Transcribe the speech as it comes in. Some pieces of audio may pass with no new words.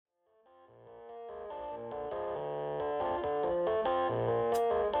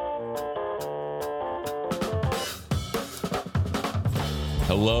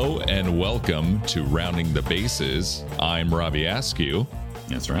Hello and welcome to Rounding the Bases. I'm Robbie Askew.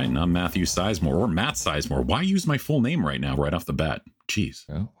 That's right. And I'm Matthew Sizemore, or Matt Sizemore. Why use my full name right now, right off the bat? Jeez.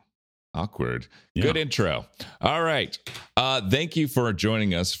 Oh, awkward. Yeah. Good intro. All right. Thank you for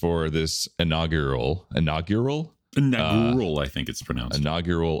joining us for this inaugural, I think it's pronounced.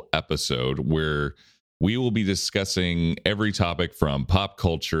 inaugural episode where we will be discussing every topic from pop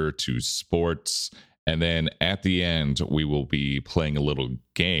culture to sports. And then at the end, we will be playing a little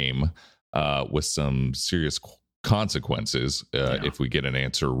game with some serious consequences if we get an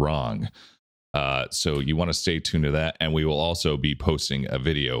answer wrong. So you want to stay tuned to that. And we will also be posting a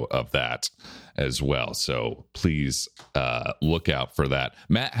video of that as well. So please look out for that.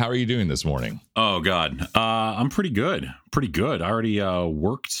 Matt, how are you doing this morning? Oh, God. I'm pretty good. I already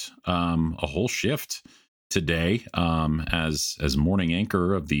worked a whole shift today as morning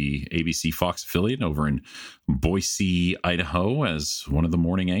anchor of the ABC Fox affiliate over in Boise, Idaho, as one of the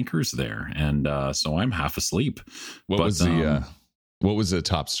morning anchors there. And so I'm half asleep. What was the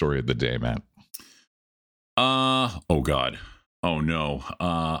top story of the day, Matt? Oh, God. Oh, no.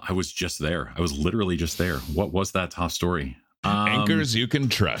 I was just there. I was literally just there. What was that top story? Anchors you can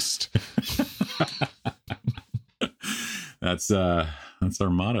trust. That's our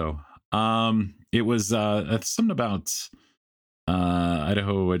motto. It was something about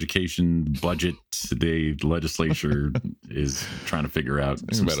Idaho education budget. The legislature is trying to figure out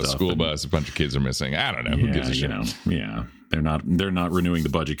some about stuff. a school bus, a bunch of kids are missing. I don't know. Who gives a shit? They're not renewing the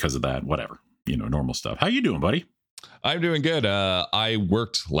budget because of that. Whatever, normal stuff. How you doing, buddy? I'm doing good. I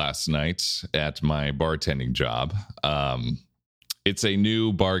worked last night at my bartending job. It's a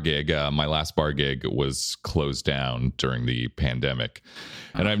new bar gig. My last bar gig was closed down during the pandemic.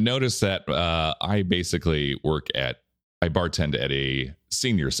 And I've noticed that I basically I bartend at a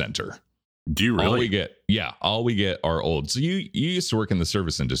senior center. Do you really? All we get are old. So you used to work in the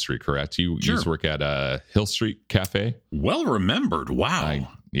service industry, correct? You Sure. used to work at Hill Street Cafe? Well remembered. Wow.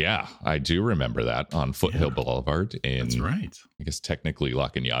 I do remember that on Foothill Boulevard in, That's right. I guess technically La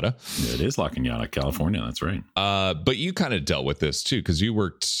Cañada. It is La Cañada, California. That's right. But you kind of dealt with this too, because you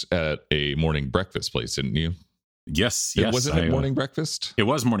worked at a morning breakfast place, didn't you? Yes. Wasn't it morning breakfast? It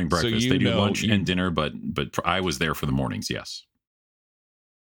was morning breakfast. So they do lunch and dinner, but I was there for the mornings. Yes.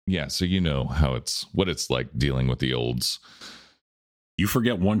 Yeah, so you know what it's like dealing with the olds. You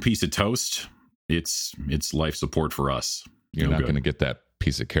forget one piece of toast, it's life support for us. You're not going to get that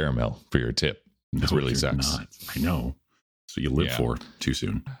piece of caramel for your tip. It really sucks. Not. I know. So you live for too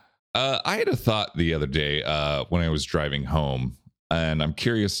soon. I had a thought the other day when I was driving home, and I'm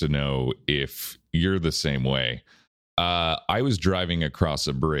curious to know if you're the same way. I was driving across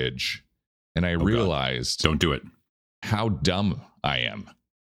a bridge, and I realized, don't do it, how dumb I am.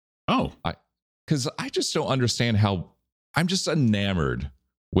 Oh, because I just don't understand how I'm just enamored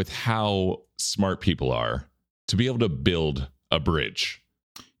with how smart people are to be able to build a bridge.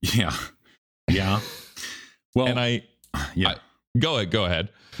 Yeah. Well, and go ahead.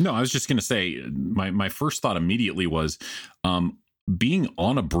 No, I was just going to say my first thought immediately was being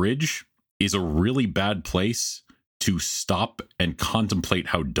on a bridge is a really bad place to stop and contemplate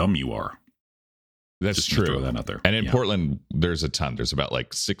how dumb you are. That's just true. Throw that out there. And in Portland, there's a ton. There's about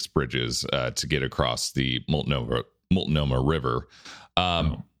like 6 bridges to get across the Multnomah River.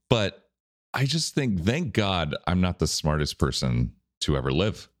 But I just think, thank God, I'm not the smartest person to ever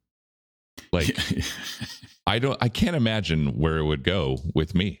live. Like, I can't imagine where it would go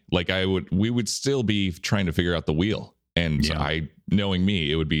with me. Like, we would still be trying to figure out the wheel. And knowing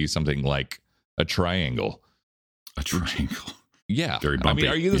me, it would be something like a triangle. A triangle. Yeah. Very bumpy.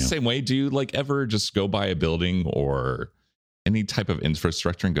 I mean, are you the same way? Do you ever just go by a building or any type of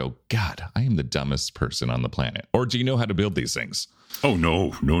infrastructure and go, God, I am the dumbest person on the planet? Or do you know how to build these things? Oh,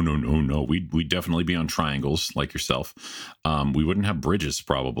 no. We'd definitely be on triangles like yourself. We wouldn't have bridges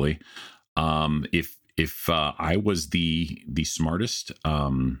probably. If I was the smartest,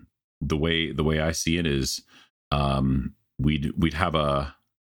 the way I see it is, we'd have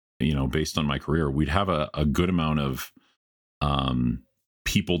based on my career, we'd have a good amount of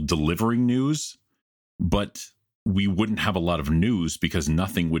people delivering news, but we wouldn't have a lot of news because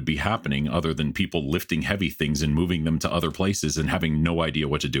nothing would be happening other than people lifting heavy things and moving them to other places and having no idea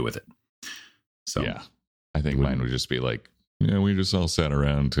what to do with it. So yeah, I think mine would just be like, we just all sat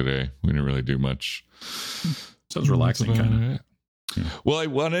around today. We didn't really do much. Sounds relaxing, kind of. Yeah. Well, I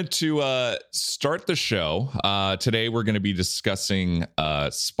wanted to start the show. Today, we're going to be discussing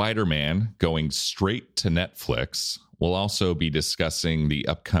Spider-Man going straight to Netflix. We'll also be discussing the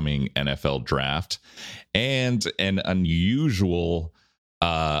upcoming NFL draft and an unusual,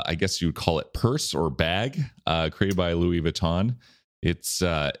 I guess you would call it purse or bag, created by Louis Vuitton. it's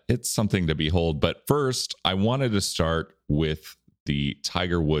something to behold. But first, I wanted to start with the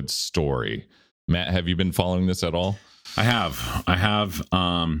Tiger Woods story. Matt, have you been following this at all? I have.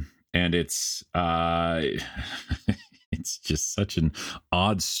 And it's it's just such an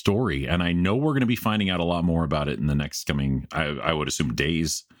odd story, and I know we're going to be finding out a lot more about it in the next coming, I would assume,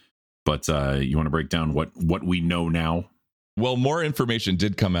 days. But you want to break down what we know now? Well, more information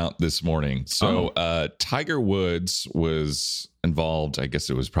did come out this morning. So Tiger Woods was involved, I guess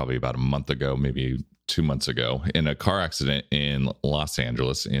it was probably about a month ago, maybe 2 months ago, in a car accident in Los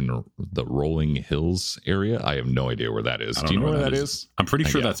Angeles in the Rolling Hills area. I have no idea where that is. Do you know where that is? I'm pretty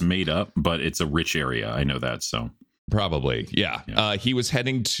sure that's made up, but it's a rich area. I know that. So probably. Yeah. He was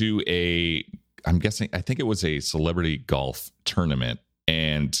heading to I think it was a celebrity golf tournament,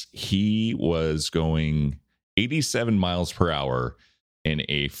 and he was going 87 miles per hour in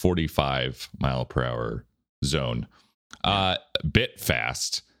a 45 mile per hour zone. Bit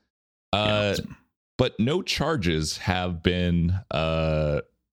fast. But no charges have been, or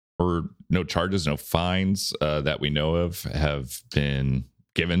no charges, no fines that we know of have been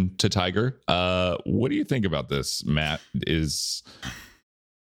given to Tiger. What do you think about this, Matt?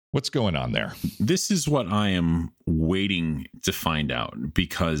 What's going on there? This is what I am waiting to find out,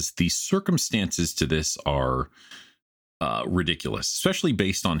 because the circumstances to this are ridiculous, especially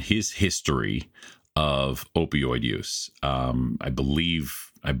based on his history of opioid use. I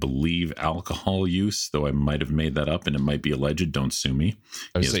believe alcohol use, though I might have made that up and it might be alleged. Don't sue me.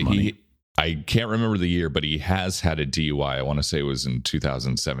 I can't remember the year, but he has had a DUI. I want to say it was in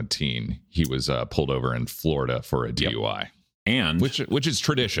 2017. He was pulled over in Florida for a DUI. Yep. And which is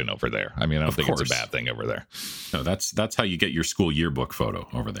tradition over there. I mean, I don't think it's a bad thing over there. No, that's how you get your school yearbook photo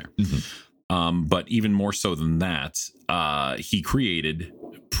over there. Mm-hmm. But even more so than that, he created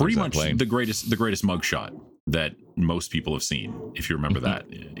pretty much the greatest mugshot that most people have seen. If you remember that,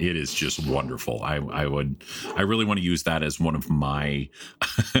 it is just wonderful. I really want to use that as one of my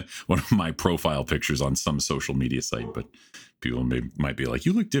profile pictures on some social media site, but people might be like,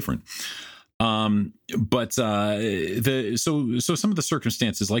 you look different. But so some of the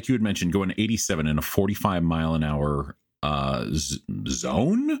circumstances, like you had mentioned, going 87 in a 45 mile an hour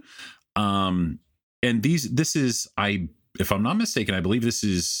zone. And this is, if I'm not mistaken, I believe this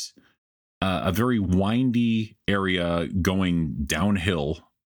is a very windy area going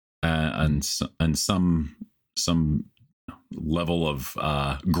downhill, and some level of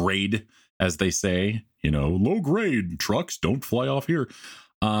grade, as they say. Low grade trucks don't fly off here.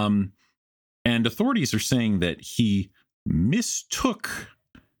 And authorities are saying that he mistook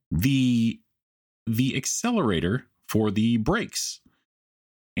the accelerator for the brakes.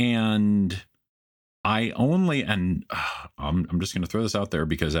 And I'm just going to throw this out there,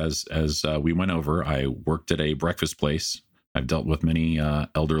 because as we went over, I worked at a breakfast place. I've dealt with many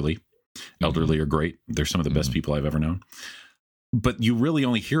elderly. Elderly are great. They're some of the best people I've ever known. But you really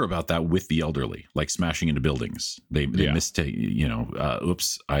only hear about that with the elderly, like smashing into buildings. They mistake,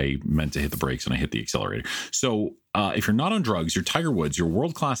 oops, I meant to hit the brakes and I hit the accelerator. So if you're not on drugs, you're Tiger Woods, you're a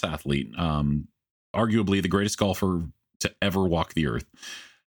world-class athlete, arguably the greatest golfer to ever walk the earth.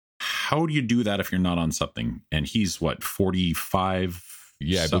 How do you do that if you're not on something? And he's 45?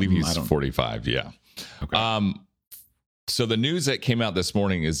 Yeah, I believe he's 45. Yeah. Okay. So the news that came out this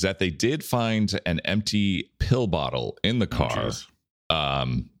morning is that they did find an empty pill bottle in the car.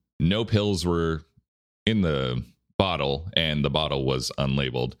 No pills were in the bottle, and the bottle was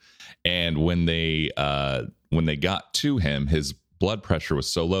unlabeled. And when they got to him, his blood pressure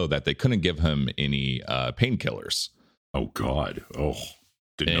was so low that they couldn't give him any painkillers. Oh God! Oh,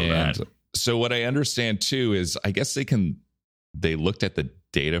 didn't know that. So what I understand too is, I guess they looked at the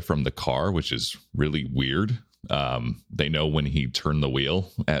data from the car, which is really weird. They know when he turned the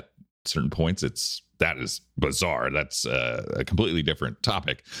wheel at certain points. That is bizarre. That's a completely different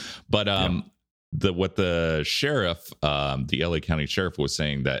topic. But what the sheriff, the LA County sheriff, was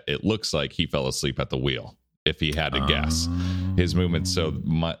saying, that it looks like he fell asleep at the wheel, if he had to guess his movements. So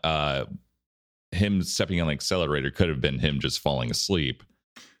him stepping on the accelerator could have been him just falling asleep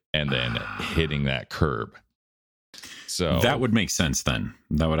and then hitting that curb. So that would make sense then.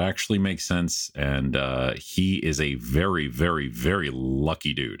 That would actually make sense. And he is a very, very, very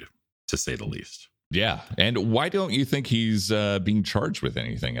lucky dude, to say the least. Yeah. And why don't you think he's being charged with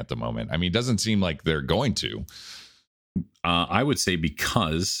anything at the moment? I mean, it doesn't seem like they're going to. I would say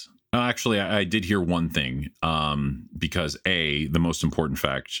because... actually, I did hear one thing. Because the most important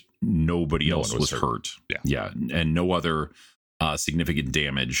fact, nobody else was hurt. Yeah. And no other significant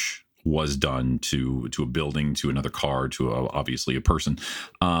damage was done to a building, to another car, to obviously a person.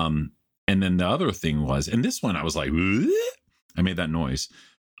 And then the other thing was, and this one I was like, I made that noise.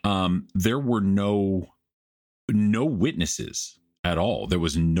 There were no witnesses at all. There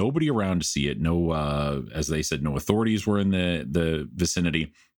was nobody around to see it. No, as they said, no authorities were in the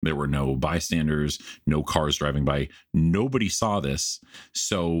vicinity. There were no bystanders, no cars driving by. Nobody saw this.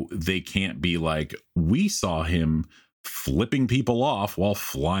 So they can't be like, we saw him flipping people off while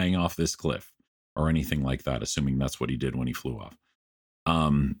flying off this cliff or anything like that, assuming that's what he did when he flew off.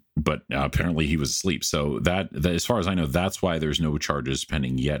 But apparently he was asleep. So that as far as I know, that's why there's no charges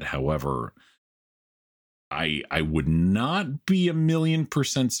pending yet. However, I would not be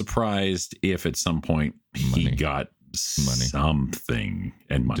 1,000,000% surprised if at some point he got something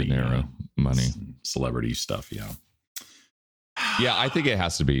and money, dinero, money, celebrity stuff. Yeah. Yeah, I think it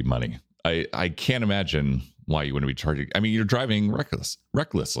has to be money. I can't imagine why you wouldn't be charging. I mean, you're driving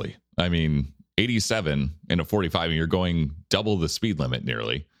recklessly. I mean, 87 in a 45 and you're going double the speed limit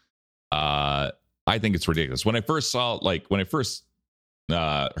nearly. I think it's ridiculous. When I first heard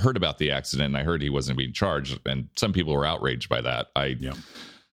about the accident and I heard he wasn't being charged, and some people were outraged by that. I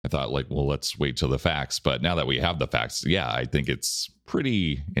thought, like, well, let's wait till the facts. But now that we have the facts, yeah, I think it's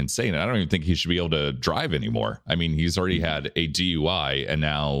pretty insane. And I don't even think he should be able to drive anymore. I mean, he's already had a DUI and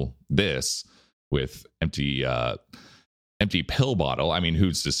now this with empty pill bottle. I mean,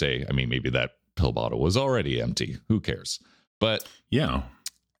 who's to say? I mean, maybe that pill bottle was already empty. Who cares? But yeah,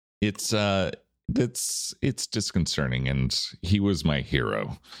 it's disconcerting, and he was my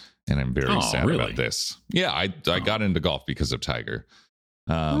hero, and I'm very sad about this. Yeah, I got into golf because of Tiger.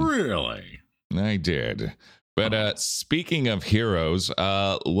 Really? I did. But speaking of heroes,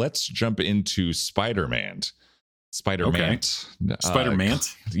 let's jump into Spider-Man. Spider-Man. Okay. Spider-Man?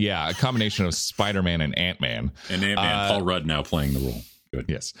 Yeah, a combination of Spider-Man and Ant-Man. And Ant-Man, Paul Rudd now playing the role. Good.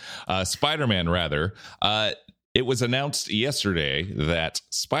 Yes. Spider-Man, rather. It was announced yesterday that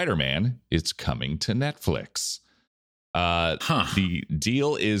Spider-Man is coming to Netflix. The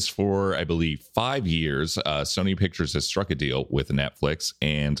deal is for, I believe, 5 years. Sony Pictures has struck a deal with Netflix,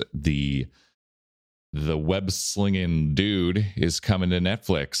 and the web-slinging dude is coming to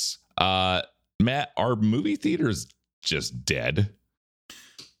Netflix. Matt, are movie theaters just dead?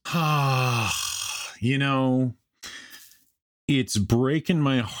 You know, it's breaking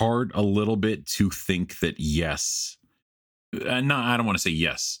my heart a little bit to think that yes. No, I don't want to say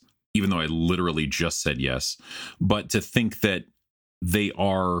yes, even though I literally just said yes, but to think that they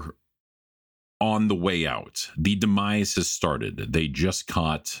are on the way out. The demise has started. They just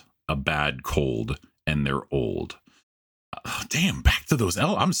caught a bad cold and they're old. Damn, back to those.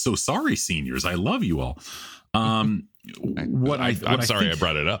 I'm so sorry, seniors. I love you all. I'm sorry I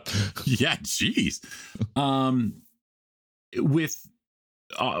brought it up. Yeah, geez. With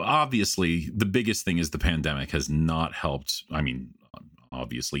obviously the biggest thing is the pandemic has not helped. I mean,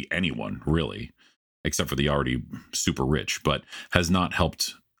 obviously anyone really, except for the already super rich, but has not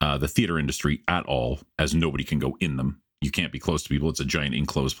helped the theater industry at all, as nobody can go in them. You can't be close to people. It's a giant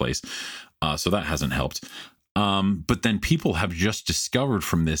enclosed place. So that hasn't helped. But then people have just discovered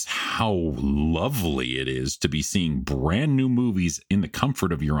from this how lovely it is to be seeing brand new movies in the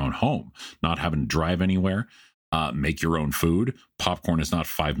comfort of your own home, not having to drive anywhere, make your own food. Popcorn is not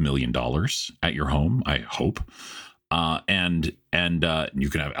 $5 million at your home, I hope. And you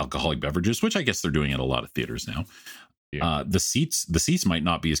can have alcoholic beverages, which I guess they're doing at a lot of theaters now. Yeah. The seats might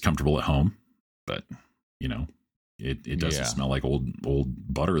not be as comfortable at home, but you know, it doesn't smell like old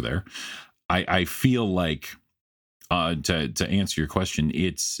butter there. I feel like to answer your question,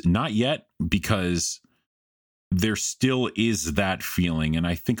 it's not yet, because there still is that feeling, and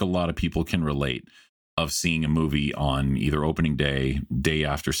I think a lot of people can relate, of seeing a movie on either opening day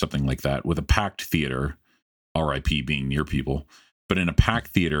after, something like that, with a packed theater, RIP being near people, but in a packed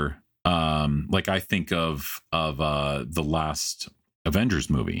theater, like I think of the last Avengers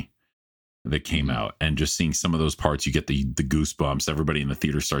movie that came out, and just seeing some of those parts, you get the goosebumps. Everybody in the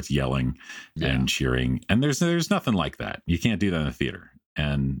theater starts yelling and cheering, and there's nothing like that. You can't do that in a theater.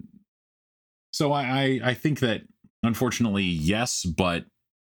 And so I think that, unfortunately, yes, but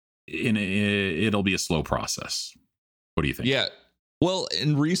it'll be a slow process. What do you think? Yeah. Well,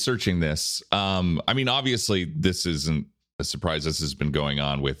 in researching this, I mean, obviously this isn't a surprise. This has been going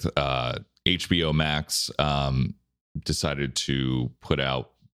on with HBO Max decided to put out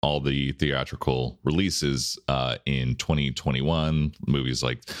all the theatrical releases in 2021. Movies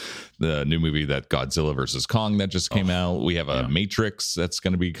like the new movie that Godzilla versus Kong that just came out. We have a Matrix that's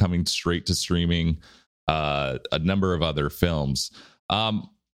going to be coming straight to streaming. A number of other films.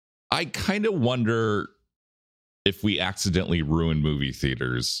 I kind of wonder if we accidentally ruined movie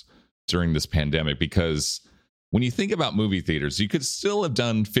theaters during this pandemic, because when you think about movie theaters, you could still have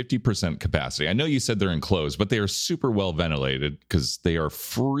done 50% capacity. I know you said they're enclosed, but they are super well ventilated because they are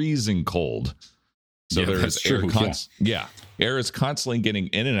freezing cold. So there's air. Air is constantly getting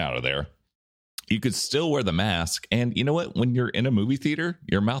in and out of there. You could still wear the mask. And you know what? When you're in a movie theater,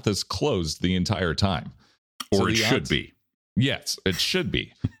 your mouth is closed the entire time. Or it should be. Yes, it should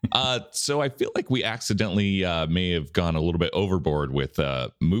be. So I feel like we accidentally may have gone a little bit overboard with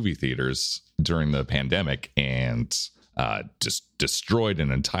movie theaters during the pandemic and just destroyed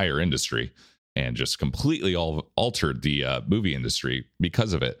an entire industry and just completely altered the movie industry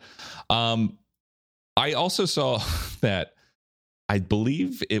because of it. I also saw that I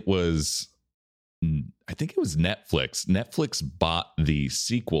believe it was Netflix. Netflix bought the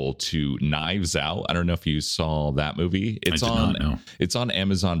sequel to Knives Out. I don't know if you saw that movie. It's on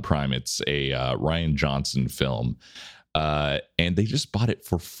Amazon Prime. It's a Rian Johnson film. And they just bought it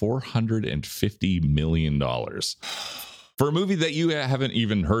for $450 million for a movie that you haven't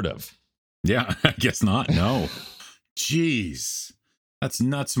even heard of. Yeah, I guess not. No. Jeez. That's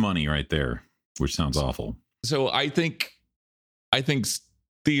nuts money right there, which sounds awful. So I think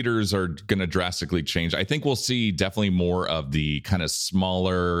theaters are going to drastically change. I think we'll see definitely more of the kind of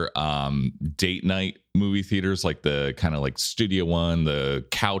smaller date night movie theaters, like the kind of like Studio One, the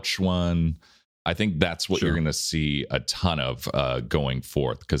couch one. I think that's what you're going to see a ton of going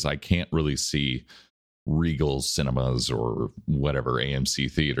forth, because I can't really see Regal Cinemas or whatever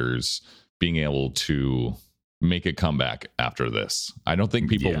AMC theaters being able to make a comeback after this. I don't think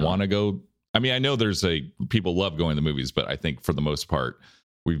people want to go. I mean, I know people love going to the movies, but I think for the most part,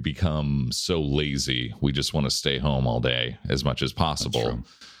 we've become so lazy. We just want to stay home all day as much as possible.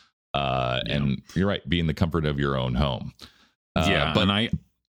 And you're right, be in the comfort of your own home. Go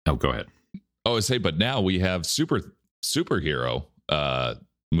ahead. Oh, I say, but now we have superhero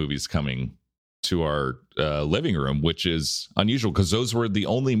movies coming to our living room, which is unusual because those were the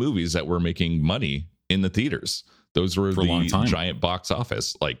only movies that were making money in the theaters. Those were the giant box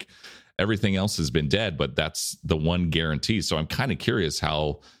office. Like, everything else has been dead, but that's the one guarantee. So I'm kind of curious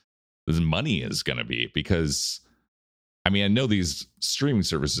how the money is going to be, because I mean, I know these streaming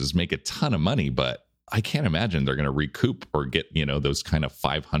services make a ton of money, but I can't imagine they're going to recoup or get, those kind of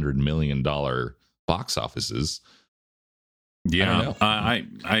 $500 million box offices. Yeah,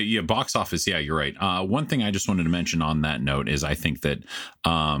 box office. Yeah, you're right. One thing I just wanted to mention on that note is I think that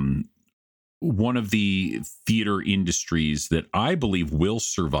one of the theater industries that I believe will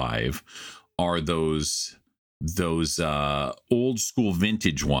survive are those old school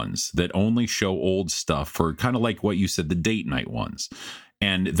vintage ones that only show old stuff, for kind of like what you said, the date night ones.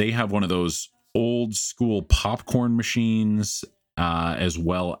 And they have one of those old school popcorn machines, as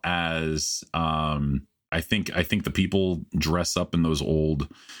well as I think the people dress up in those old,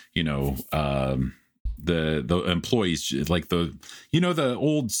 the employees, like the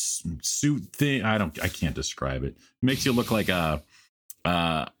old suit thing. I can't describe it. It makes you look like a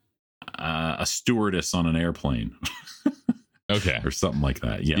stewardess on an airplane. Okay. Or something like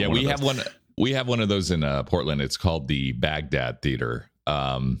that. Yeah. We have one of those in Portland. It's called the Baghdad Theater.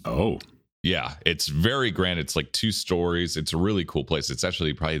 Yeah, it's very grand. It's like 2 stories. It's a really cool place. It's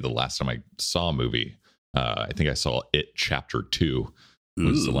actually probably the last time I saw a movie. I think I saw It Chapter 2.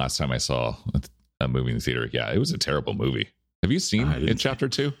 Was the last time I saw a movie in the theater. Yeah, it was a terrible movie. Have you seen It Chapter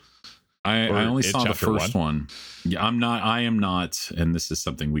 2? I only saw the first one. Yeah, I am not, and this is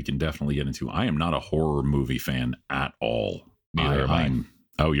something we can definitely get into. I am not a horror movie fan at all. Neither am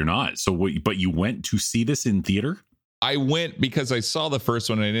I. Oh, you're not? So but you went to see this in theater? I went because I saw the first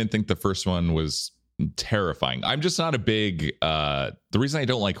one and I didn't think the first one was terrifying. I'm just not a big the reason I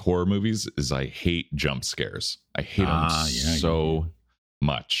don't like horror movies is I hate jump scares. I hate them so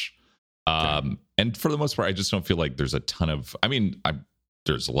much. And for the most part, I just don't feel like there's a ton of,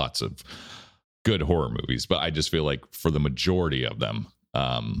 there's lots of good horror movies, but I just feel like for the majority of them,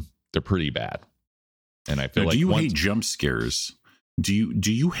 they're pretty bad. And I feel like, do you hate jump scares? Do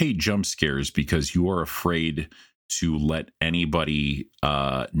you hate jump scares because you are afraid to let anybody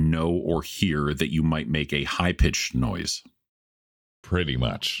know or hear that you might make a high-pitched noise? Pretty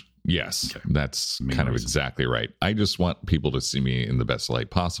much. Yes, that's kind of exactly right. I just want people to see me in the best light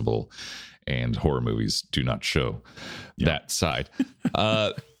possible, and horror movies do not show that side.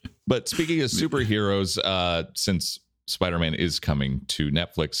 But speaking of superheroes, since Spider-Man is coming to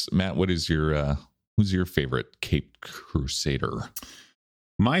Netflix, Matt, what is who's your favorite Caped Crusader?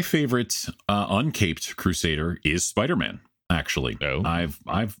 My favorite uncaped Crusader is Spider-Man. Actually,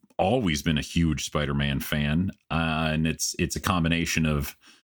 I've always been a huge Spider-Man fan, and it's a combination of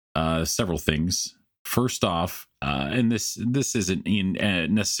several things. First off, and this isn't in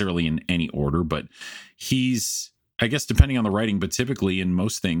necessarily in any order, but he's, I guess, depending on the writing, but typically in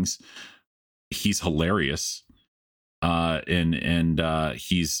most things, he's hilarious.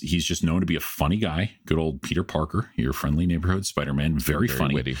 He's just known to be a funny guy. Good old Peter Parker, your friendly neighborhood Spider-Man. Very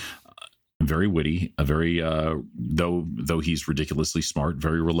funny, witty. Very witty. A very though he's ridiculously smart,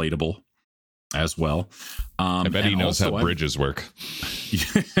 very relatable as well. I bet he knows how bridges work.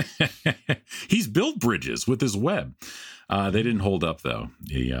 He's built bridges with his web. They didn't hold up though.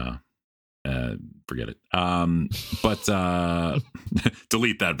 He forget it. But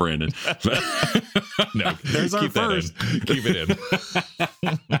delete that, Brandon. No, there's our first. Keep it in.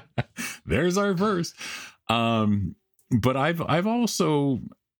 There's our first. But I've also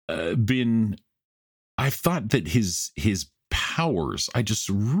I've thought that his powers, I just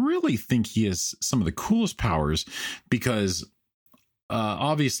really think he has some of the coolest powers, because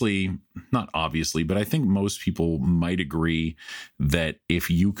obviously, not obviously, but I think most people might agree that if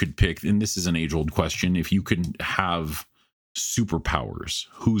you could pick, and this is an age-old question, if you could have superpowers,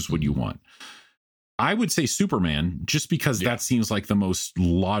 whose would you want? I would say Superman, just because that seems like the most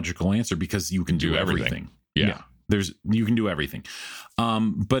logical answer, because you can do everything. Yeah. You can do everything.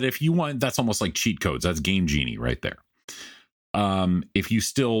 But if you want, that's almost like cheat codes. That's Game Genie right there. If you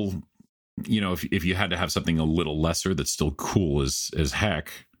still, if you had to have something a little lesser that's still cool as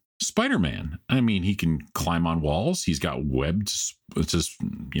heck, Spider-Man. I mean, he can climb on walls. He's got web to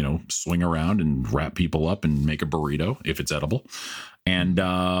swing around and wrap people up and make a burrito if it's edible. And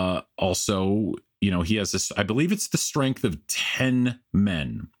also, he has this, I believe it's the strength of 10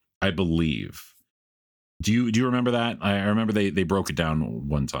 men, I believe. Do you remember that? I remember they broke it down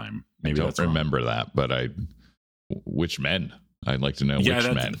one time. Maybe I don't remember that, but which men? I'd like to know which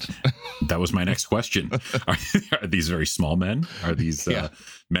men. That was my next question. Are these very small men? Are these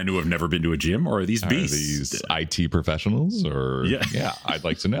men who have never been to a gym, or are these beasts? Are these IT professionals? Or yeah, I'd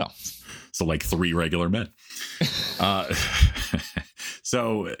like to know. So like 3 regular men. But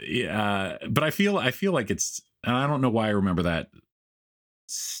I feel like it's, and I don't know why I remember that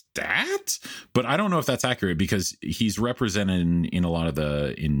stat, but I don't know if that's accurate, because he's represented in a lot of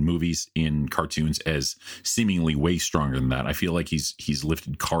in movies, in cartoons, as seemingly way stronger than that. I feel like he's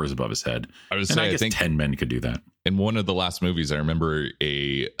lifted cars above his head. I think 10 men could do that. In one of the last movies, I remember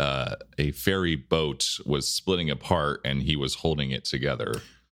a ferry boat was splitting apart and he was holding it together.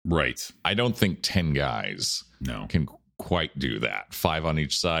 Right. I don't think 10 guys can quite do that. 5 on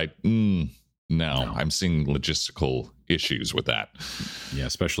each side. No, I'm seeing logistical issues with that. Yeah,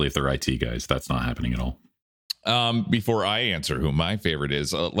 especially if they're IT guys. That's not happening at all. Before I answer who my favorite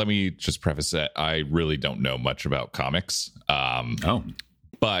is, let me just preface that I really don't know much about comics.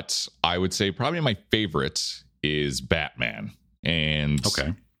 But I would say probably my favorite is Batman. And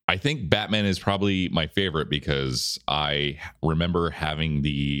I think Batman is probably my favorite because I remember having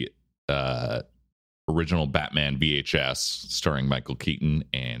the original Batman VHS starring Michael Keaton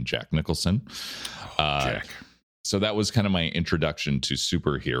and Jack Nicholson. So that was kind of my introduction to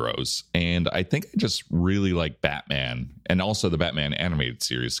superheroes. And I think I just really like Batman. And also the Batman animated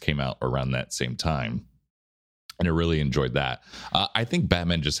series came out around that same time. And I really enjoyed that. I think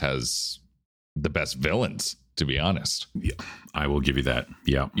Batman just has the best villains, to be honest. Yeah, I will give you that.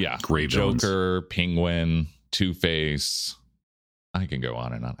 Yeah. Great villains. Joker, Penguin, Two-Face. I can go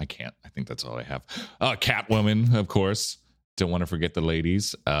on and on. I can't. I think that's all I have. Catwoman, of course. Don't want to forget the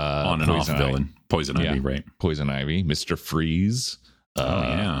ladies. On and off villain. Poison Ivy, right? Poison Ivy. Mr. Freeze.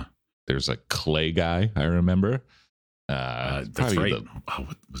 There's a Clay guy, I remember. That's right.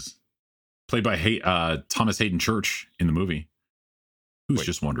 What was played by Thomas Hayden Church in the movie. Who's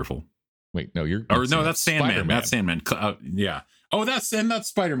just wonderful. Wait, no, that's Sandman. Spider-Man. That's Sandman. Yeah. Oh, that's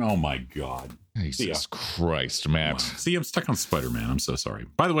Spider-Man. Oh my God. Jesus Christ, Matt. Wow. See, I'm stuck on Spider-Man. I'm so sorry.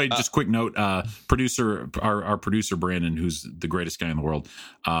 By the way, just quick note, our producer Brandon, who's the greatest guy in the world,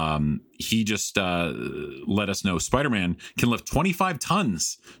 he just let us know Spider-Man can lift 25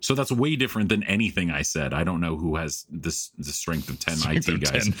 tons. So that's way different than anything I said. I don't know who has the strength of 10 IT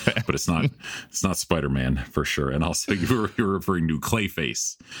guys, but it's not Spider-Man for sure. And also you're referring to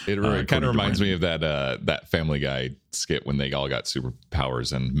Clayface. It kind of reminds me of that Family Guy skit when they all got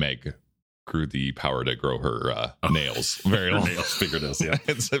superpowers and Meg grew the power to grow her nails very long. Nails, fingernails, yeah.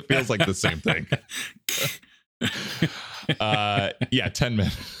 It feels like the same thing. 10 men.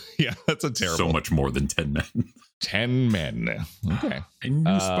 Yeah, that's a terrible. So much more than 10 men. 10 men. Okay. I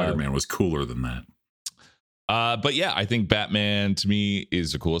knew Spider-Man was cooler than that. But yeah, I think Batman to me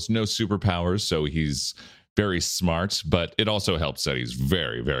is the coolest. No superpowers, so he's very smart, but it also helps that he's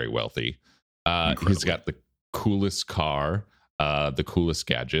very, very wealthy. He's got the coolest car. the coolest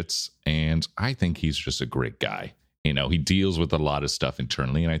gadgets, and I think he's just a great guy. You know, he deals with a lot of stuff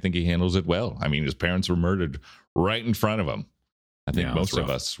internally, and I think he handles it well. I mean, his parents were murdered right in front of him. I think most of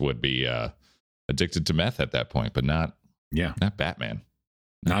us would be addicted to meth at that point, but not Batman.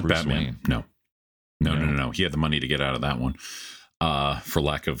 Not Batman. Wayne. No. He had the money to get out of that one, for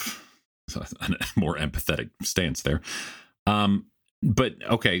lack of a more empathetic stance there. But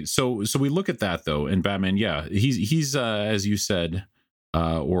okay, so we look at that though, and Batman, he's as you said,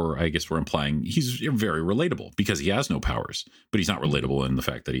 or I guess we're implying he's very relatable because he has no powers, but he's not relatable in the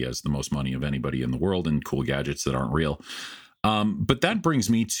fact that he has the most money of anybody in the world and cool gadgets that aren't real. But that brings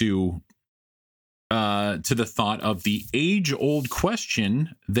me to the thought of the age-old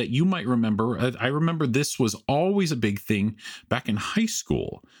question that you might remember. I remember this was always a big thing back in high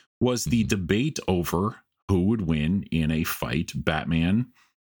school, was the debate over who would win in a fight, Batman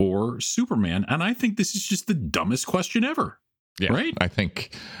or Superman. And I think this is just the dumbest question ever. Yeah, right. I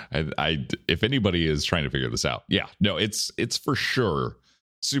think I if anybody is trying to figure this out, it's for sure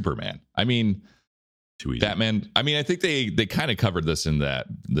Superman. I mean, too easy. Batman. I mean, I think they kind of covered this in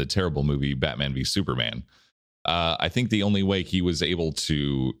the terrible movie Batman v Superman. I think the only way he was able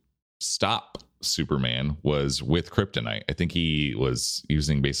to stop Superman was with kryptonite. I think he was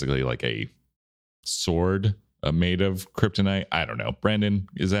using basically like a sword made of kryptonite. I don't know. Brandon,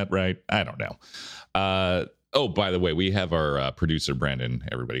 is that right? I don't know. Oh, by the way, we have our producer Brandon,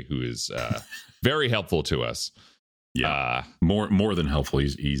 everybody, who is very helpful to us. Yeah, more than helpful.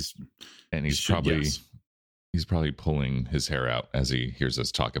 He's probably pulling his hair out as he hears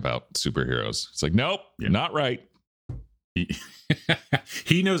us talk about superheroes. It's like, nope, not right.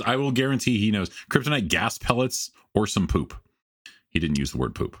 He knows. I will guarantee he knows kryptonite gas pellets or some poop. He didn't use the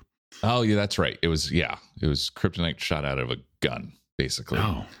word poop. Oh, yeah, that's right. It was kryptonite shot out of a gun, basically.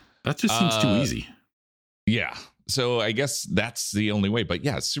 Oh, that just seems too easy. Yeah. So I guess that's the only way. But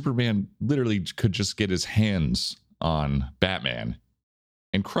yeah, Superman literally could just get his hands on Batman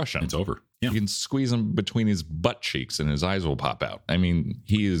and crush him. It's over. Yeah. You can squeeze him between his butt cheeks and his eyes will pop out. I mean,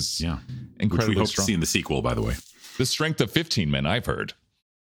 he is incredibly Which we hope strong. to see in the sequel, by the way. The strength of 15 men, I've heard.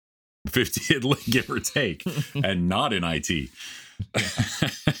 15, give or take, and not in IT.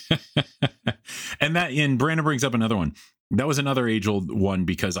 And Brandon brings up another one. That was another age-old one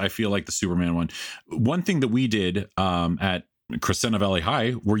because I feel like the Superman one. One thing that we did at Crescenta Valley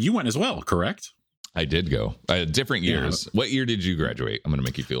High, where you went as well, correct? I did go. Different years. What year did you graduate? I'm going to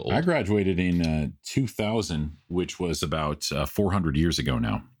make you feel old. I graduated in 2000, which was about 400 years ago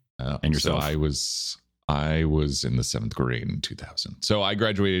now. And yourself? So I was in the 7th grade in 2000. So I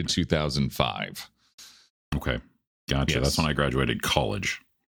graduated 2005. Okay. Gotcha. Yes. That's when I graduated college.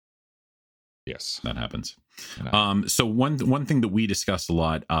 Yes. That happens. So one thing that we discussed a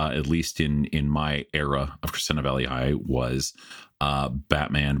lot, at least in my era of Crescenta Valley High, was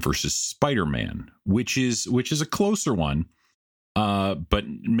Batman versus Spider-Man, which is a closer one, but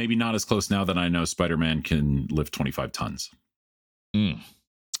maybe not as close now that I know Spider-Man can lift 25 tons.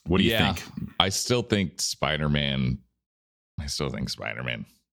 What do you think? I still think Spider-Man.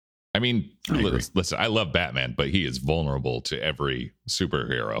 I mean, listen, I love Batman, but he is vulnerable to every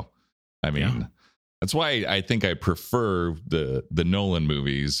superhero. I mean, that's why I think I prefer the Nolan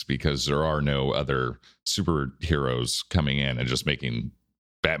movies, because there are no other superheroes coming in and just making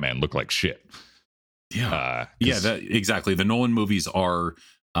Batman look like shit. Yeah. Exactly. The Nolan movies are,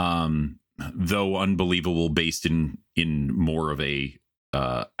 though unbelievable, based in more of a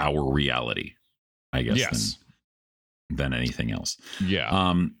our reality, I guess, than anything else.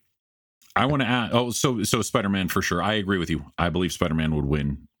 Yeah. I want to add, so Spider-Man for sure. I agree with you. I believe Spider-Man would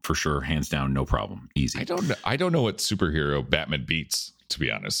win for sure, hands down, no problem, easy. I don't know what superhero Batman beats, to be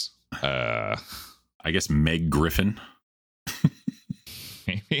honest. I guess Meg Griffin.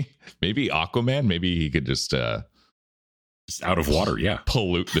 maybe Aquaman. Maybe he could just out of water,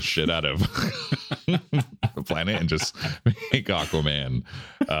 pollute the shit out of the planet and just make Aquaman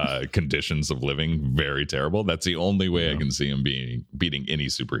conditions of living very terrible. That's the only way I can see him beating any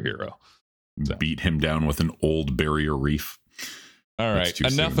superhero. So. Beat him down with an old barrier reef. All right,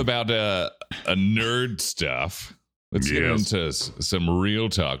 enough about a nerd stuff. Let's get into some real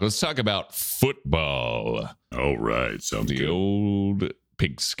talk. Let's talk about football. All right, sounds the good. Old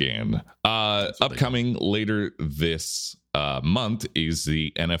pigskin. Upcoming later this month is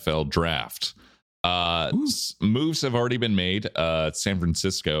the NFL draft. Moves have already been made. San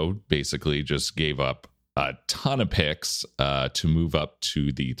Francisco basically just gave up a ton of picks to move up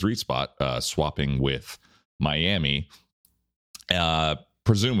to the 3 spot, swapping with Miami.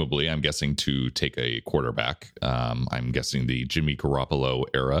 Presumably, I'm guessing to take a quarterback. I'm guessing the Jimmy Garoppolo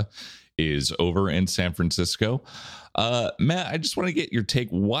era is over in San Francisco. Matt, I just want to get your take.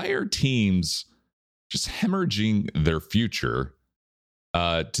 Why are teams just hemorrhaging their future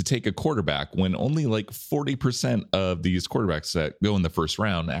to take a quarterback when only like 40% of these quarterbacks that go in the first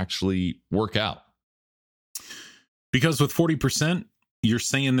round actually work out? Because with 40%, you're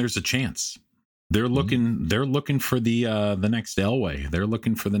saying there's a chance. They're looking for the next Elway. They're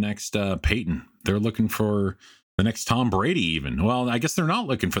looking for the next Peyton. They're looking for the next Tom Brady even. Well, I guess they're not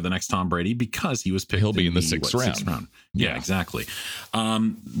looking for the next Tom Brady because he was picked. He'll be in the sixth round. Yeah, exactly.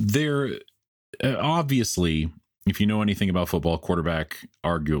 They're obviously, if you know anything about football, quarterback,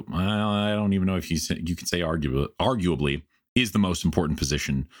 I don't even know if you can say arguably is the most important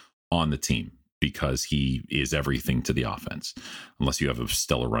position on the team because he is everything to the offense, unless you have a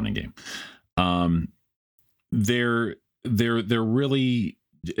stellar running game. They're really,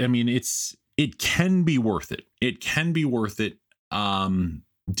 I mean, it can be worth it. It can be worth it.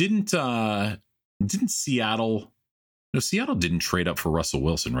 Didn't Seattle? No, Seattle didn't trade up for Russell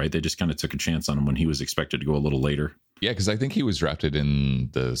Wilson, right? They just kind of took a chance on him when he was expected to go a little later. Yeah, because I think he was drafted in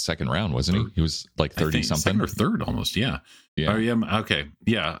the second round, wasn't he? He was like 30 something, second or third, almost. Yeah. Yeah. Oh, yeah. Okay.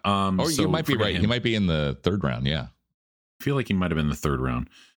 Yeah. So you might be right. He might be in the third round. Yeah. I feel like he might have been the third round.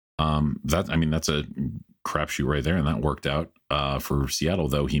 That's a crapshoot right there, and that worked out for Seattle.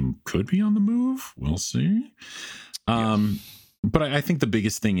 Though he could be on the move. We'll see. But I think the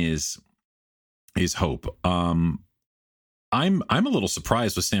biggest thing is hope. I'm a little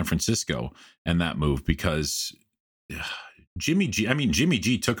surprised with San Francisco and that move because Jimmy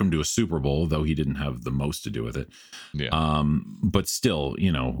G took him to a Super Bowl, though he didn't have the most to do with it. Yeah. But still,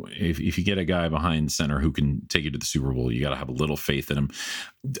 you know, if you get a guy behind center who can take you to the Super Bowl, you got to have a little faith in him.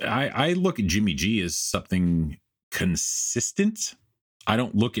 I look at Jimmy G as something consistent. I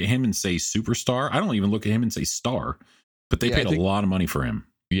don't look at him and say superstar. I don't even look at him and say star, but they paid a lot of money for him.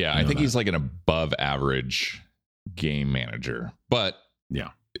 Yeah. I think he's like an above average game manager, but yeah,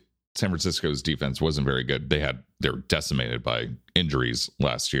 San Francisco's defense wasn't very good. They were decimated by injuries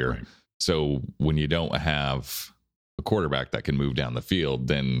last year. Right. So when you don't have a quarterback that can move down the field,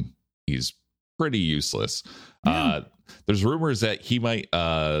 then he's pretty useless. Yeah. There's rumors that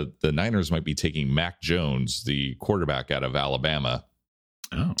the Niners might be taking Mac Jones, the quarterback out of Alabama,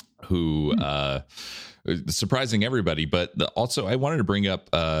 who surprising everybody. But also I wanted to bring up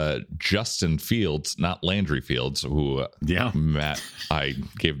Justin Fields, not Landry Fields, who I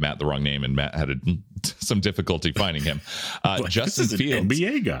gave Matt the wrong name and Matt had some difficulty finding him. Justin Fields,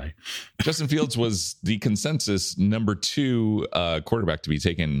 NBA guy. Justin Fields was the consensus number 2 quarterback to be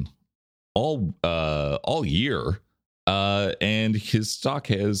taken all year. And his stock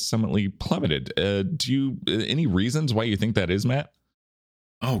has somewhat plummeted. Any reasons why you think that is, Matt?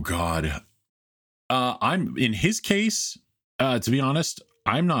 Oh God. I'm in his case, to be honest,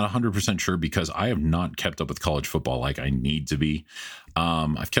 I'm not 100% sure because I have not kept up with college football like I need to be.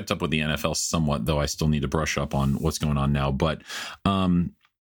 I've kept up with the NFL somewhat, though I still need to brush up on what's going on now. But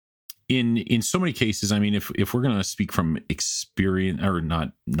in so many cases, I mean, if we're going to speak from experience, or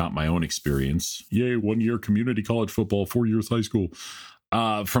not my own experience, 1 year community college football, 4 years high school.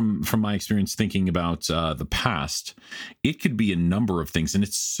 From my experience thinking about the past, it could be a number of things. And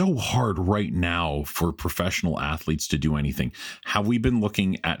it's so hard right now for professional athletes to do anything. Have we been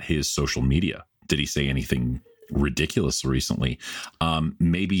looking at his social media? Did he say anything ridiculous recently?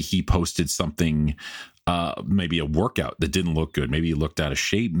 Maybe he posted something, maybe a workout that didn't look good. Maybe he looked out of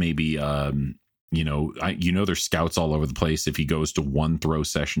shape. Maybe, there's scouts all over the place. If he goes to one throw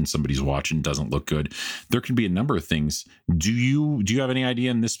session, somebody's watching, doesn't look good. There can be a number of things. Do you have any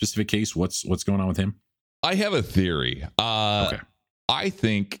idea in this specific case what's going on with him? I have a theory. Okay. I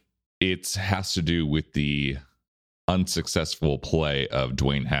think it has to do with the unsuccessful play of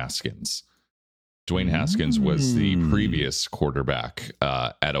Dwayne Haskins. Dwayne Haskins was the previous quarterback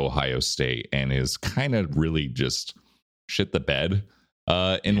at Ohio State and is kind of really just shit the bed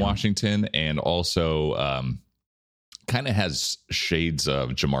in Washington, and also kind of has shades of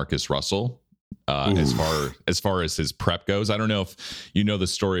Jamarcus Russell as far as his prep goes. I don't know if you know the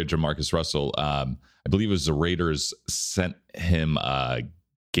story of Jamarcus Russell. I believe it was the Raiders sent him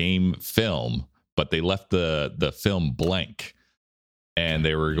game film, but they left the film blank. And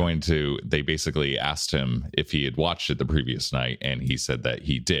they basically asked him if he had watched it the previous night, and he said that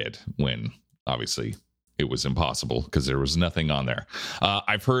he did, when obviously it was impossible because there was nothing on there.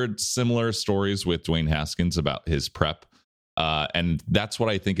 I've heard similar stories with Dwayne Haskins about his prep, and that's what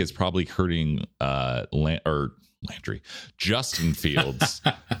I think is probably hurting Landry, Justin Fields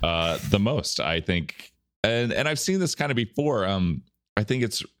the most, I think. And I've seen this kind of before. I think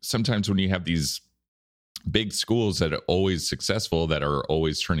it's sometimes when you have these big schools that are always successful, that are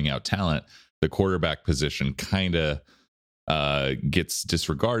always turning out talent, the quarterback position kind of gets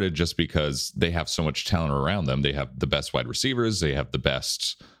disregarded just because they have so much talent around them. They have the best wide receivers, they have the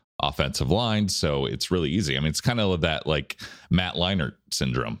best offensive line, so it's really easy. I mean, it's kind of that like Matt Leinart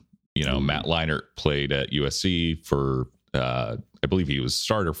syndrome. You know, Matt Leinart played at USC for I believe he was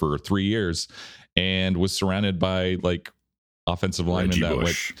starter for 3 years and was surrounded by like offensive linemen that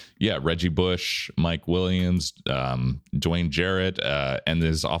Bush. Reggie Bush, Mike Williams, Dwayne Jarrett, and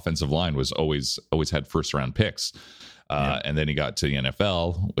his offensive line was always had first round picks. And then he got to the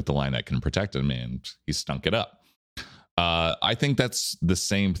NFL with the line that can protect him, and he stunk it up. I think that's the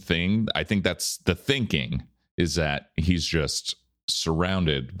same thing. I think that's the thinking, is that he's just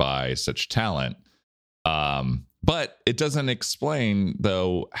surrounded by such talent. But it doesn't explain,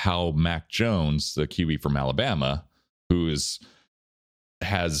 though, how Mac Jones, the QB from Alabama, who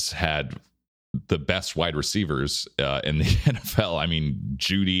has had the best wide receivers in the NFL. I mean,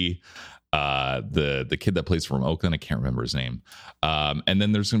 Judy, the kid that plays from Oakland, I can't remember his name. And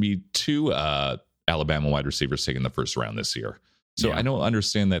then there's going to be 2 Alabama wide receivers taking the first round this year. So I don't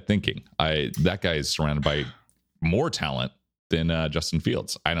understand that thinking. That guy is surrounded by more talent than Justin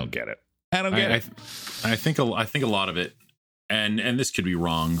Fields. I don't get it. I think a lot of it, and this could be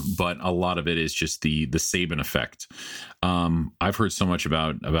wrong, but a lot of it is just the Saban effect. I've heard so much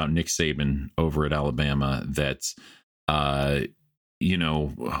about Nick Saban over at Alabama that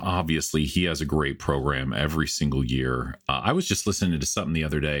obviously he has a great program every single year. I was just listening to something the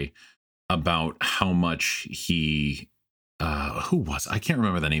other day about how much I can't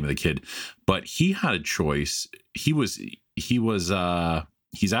remember the name of the kid, but he had a choice. He's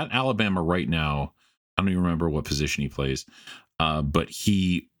at Alabama right now. I don't even remember what position he plays, but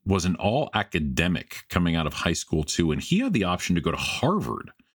he was an all academic coming out of high school too, and he had the option to go to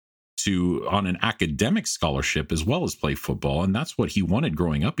Harvard on an academic scholarship as well as play football, and that's what he wanted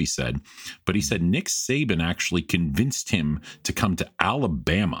growing up, he said. But he said Nick Saban actually convinced him to come to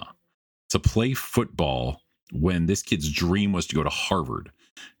Alabama to play football when this kid's dream was to go to Harvard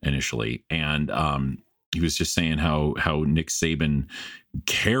initially. And he was just saying how Nick Saban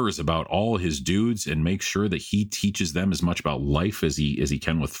cares about all his dudes and makes sure that he teaches them as much about life as he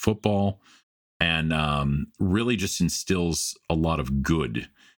can with football, and really just instills a lot of good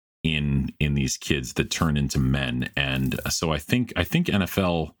in these kids that turn into men. And so I think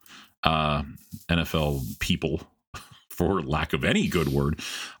NFL people, for lack of any good word,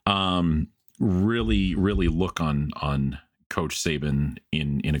 really look on Coach Saban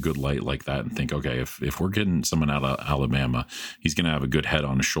in a good light like that, and think, okay, if we're getting someone out of Alabama, he's going to have a good head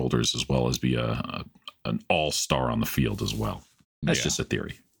on his shoulders, as well as be an all-star on the field as well. That's just a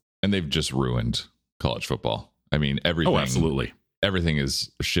theory. And they've just ruined college football. I mean, everything. Oh, absolutely. Everything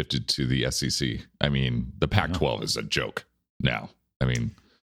is shifted to the SEC. I mean, the Pac-12 is a joke now. I mean,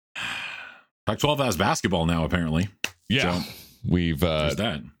 Pac-12 has basketball now, apparently. Yeah, so, we've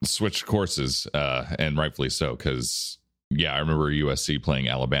switched courses, and rightfully so, because I remember USC playing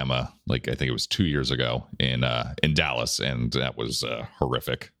Alabama, like I think it was 2 years ago in Dallas, and that was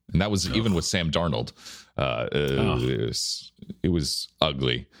horrific. And that was even with Sam Darnold. It was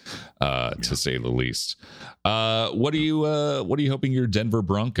ugly, to say the least. What are you hoping your Denver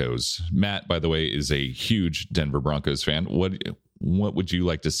Broncos? Matt, by the way, is a huge Denver Broncos fan. What would you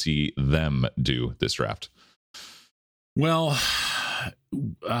like to see them do this draft? Well,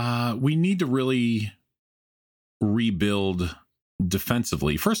 we need to really rebuild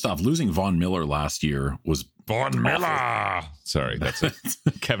defensively. First off, losing Von Miller last year was Von Miller. Sorry, that's it.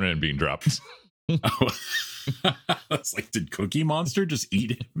 Kevin and being dropped. It's like, did Cookie Monster just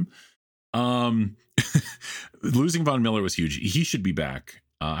eat him? Losing Von Miller was huge. He should be back.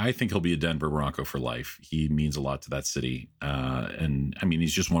 I think he'll be a Denver Bronco for life. He means a lot to that city. And I mean,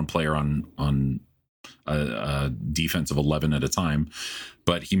 he's just one player on a defense of 11 at a time,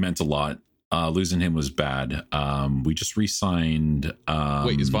 but he meant a lot. Losing him was bad. We just re-signed.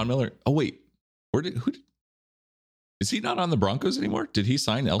 Wait, is Von Miller? Oh, wait. Is he not on the Broncos anymore? Did he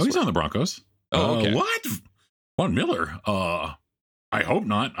sign elsewhere? Oh, he's on the Broncos. Oh, okay. What? Von Miller? I hope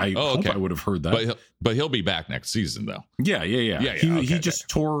not. I hope I would have heard that. But he'll be back next season, though. Yeah. He just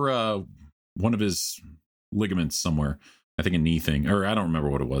tore one of his ligaments somewhere. I think a knee thing, or I don't remember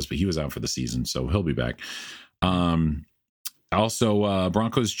what it was, but he was out for the season, so he'll be back. Also,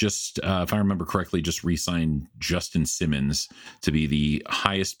 Broncos just, if I remember correctly, just re-signed Justin Simmons to be the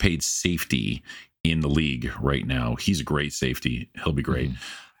highest paid safety in the league right now. He's a great safety. He'll be great.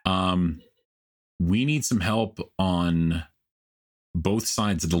 Mm-hmm. We need some help on both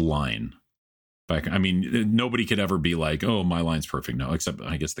sides of the line. I mean, nobody could ever be like, oh, my line's perfect. No, except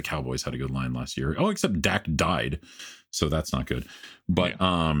I guess the Cowboys had a good line last year. Oh, except Dak died. So that's not good. But,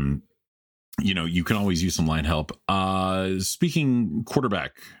 you can always use some line help. Speaking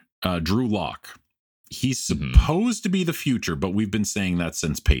quarterback, Drew Lock. He's supposed to be the future, but we've been saying that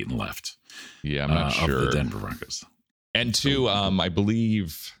since Peyton left. Yeah, I'm not sure. Of the Denver Broncos. And two, I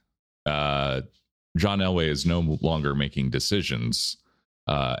believe John Elway is no longer making decisions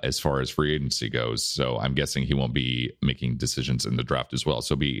as far as free agency goes. So I'm guessing he won't be making decisions in the draft as well.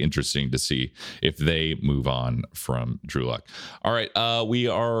 So it'll be interesting to see if they move on from Drew Lock. All right. We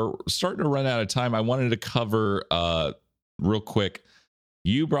are starting to run out of time. I wanted to cover real quick.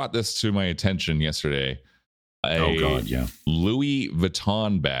 You brought this to my attention yesterday. Louis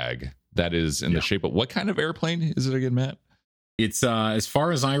Vuitton bag that is in the shape of what kind of airplane is it again, Matt? It's as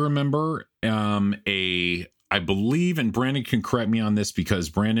far as I remember, I believe, and Brandon can correct me on this because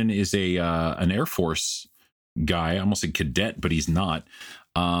Brandon is an Air Force guy. I almost said cadet, but he's not.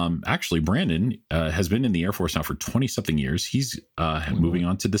 Actually, Brandon has been in the Air Force now for 20 something years. He's moving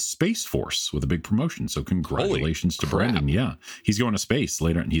on to the Space Force with a big promotion. So congratulations to Brandon. Yeah, he's going to space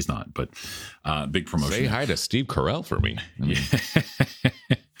later, and he's not, but big promotion. Say hi to Steve Carell for me.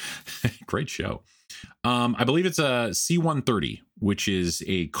 Great show. I believe it's a C-130, which is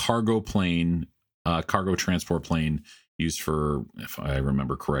a cargo plane. Cargo transport plane used for, if I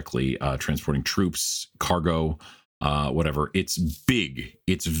remember correctly, transporting troops, cargo, whatever. It's big.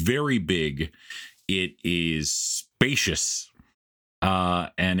 It's very big. It is spacious.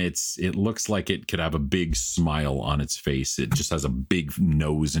 And it looks like it could have a big smile on its face. It just has a big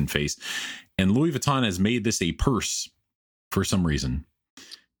nose and face. And Louis Vuitton has made this a purse for some reason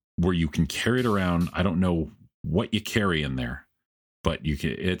where you can carry it around. I don't know what you carry in there. But you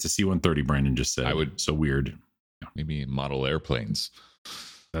can. It's a C-130. Brandon just said. So weird. Maybe model airplanes.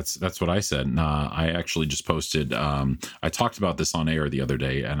 That's what I said. I actually just posted. I talked about this on air the other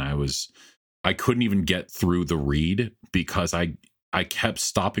day, and I couldn't even get through the read because I kept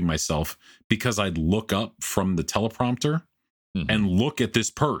stopping myself because I'd look up from the teleprompter and look at this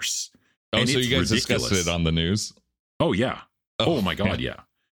purse. Oh, and so you guys discussed it on the news? Oh yeah. Oh my God, yeah.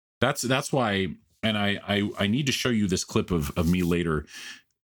 That's why. And I need to show you this clip of me later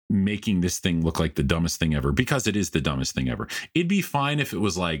making this thing look like the dumbest thing ever, because it is the dumbest thing ever. It'd be fine if it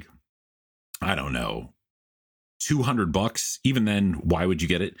was like, I don't know, $200. Even then, why would you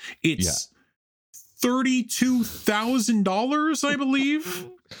get it? It's $32,000, I believe,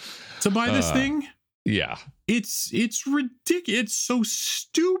 to buy this thing. Yeah, it's ridiculous. It's so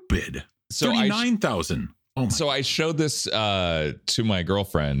stupid. So 39,000. So I showed this to my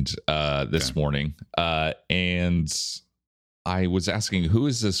girlfriend this morning, and I was asking, who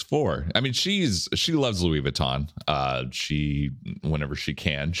is this for? I mean, she loves Louis Vuitton. Whenever she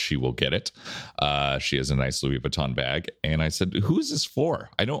can, she will get it. She has a nice Louis Vuitton bag. And I said, who is this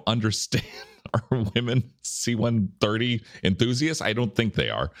for? I don't understand. Are women C-130 enthusiasts? I don't think they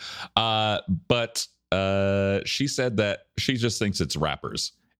are. But she said that she just thinks it's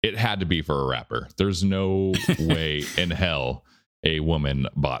rappers. It had to be for a rapper. There's no way in hell a woman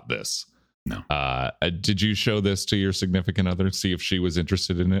bought this. No. Did you show this to your significant other, see if she was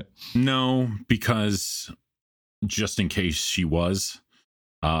interested in it? No, because just in case she was,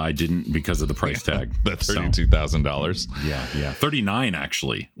 I didn't, because of the price tag. The $32,000. Yeah. 39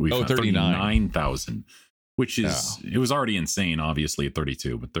 actually. 39,000, which is it was already insane, obviously at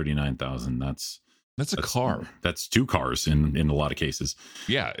 32, but 39,000. That's a car. That's two cars in a lot of cases.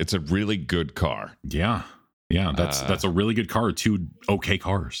 Yeah, it's a really good car. Yeah. That's a really good car. Two okay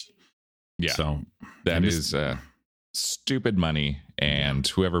cars. Yeah. So that is stupid money, and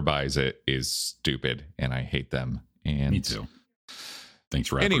whoever buys it is stupid, and I hate them. And me too.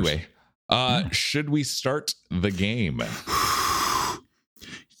 Thanks, rappers. Anyway, should we start the game?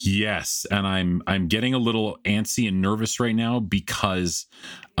 Yes, and I'm getting a little antsy and nervous right now because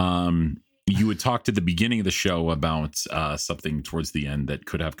you had talked at the beginning of the show about something towards the end that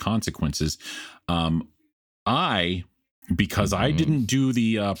could have consequences. Because I didn't do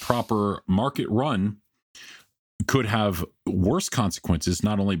the proper market run, could have worse consequences,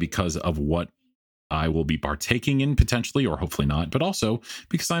 not only because of what I will be partaking in potentially, or hopefully not, but also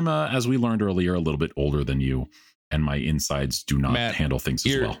because I'm, as we learned earlier, a little bit older than you, and my insides do not handle things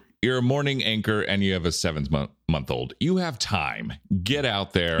as well. You're a morning anchor and you have a 7-month-old. You have time. Get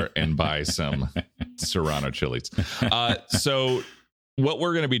out there and buy some Serrano chilies. So what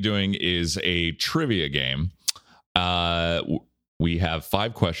we're going to be doing is a trivia game. We have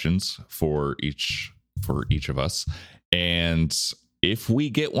 5 questions for each of us, and if we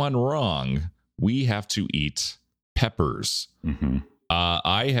get one wrong, we have to eat peppers.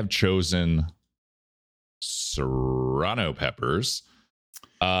 I have chosen serrano peppers.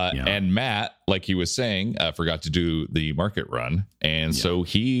 And Matt, like he was saying, forgot to do the market run. And so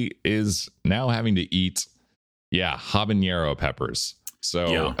he is now having to eat, habanero peppers.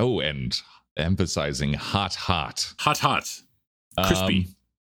 So, and emphasizing hot. Crispy.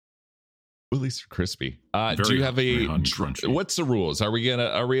 Well, at least they're crispy. Do you have what's the rules? Are we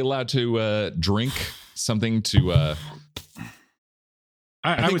allowed to drink something to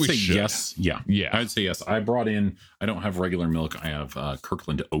I would say yes. Yeah. I would say yes. I don't have regular milk. I have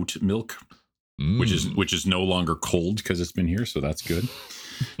Kirkland oat milk, which is no longer cold because it's been here, so that's good.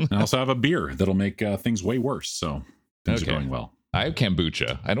 And I also have a beer that'll make things way worse. So things are going well. I have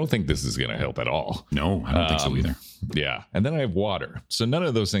kombucha. I don't think this is going to help at all. No, I don't think so either. Yeah. And then I have water. So none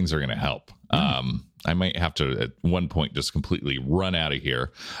of those things are going to help. I might have to at one point just completely run out of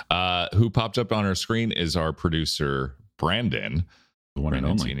here. Who popped up on our screen is our producer, Brandon. The one and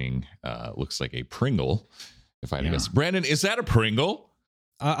only. Eating, looks like a Pringle. If I had to guess. Brandon, is that a Pringle?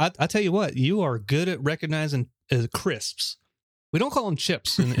 I tell you what, you are good at recognizing crisps. We don't call them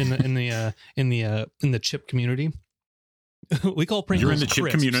chips in the chip community. We call Pringles. You're in the chip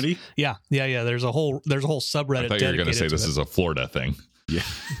crisps. Community. Yeah. There's a whole subreddit. I thought you were going to say this is a Florida thing. Yeah.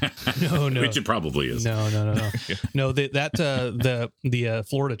 No. Which it probably is. No. No. The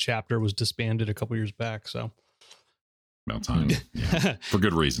Florida chapter was disbanded a couple years back. So about time. Yeah. For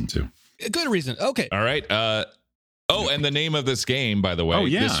good reason too. Good reason. Okay. All right. And the name of this game, by the way,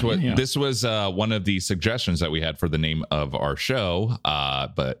 this was one of the suggestions that we had for the name of our show,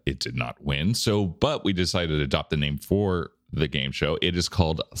 but it did not win. But we decided to adopt the name for the game show. It is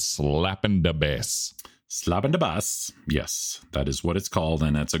called Slappin' da Bass. Slappin' da Bass. Yes, that is what it's called,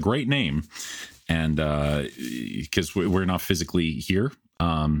 and it's a great name. And because we're not physically here,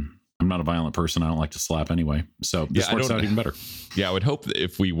 I'm not a violent person. I don't like to slap anyway, so this works out even better. Yeah, I would hope that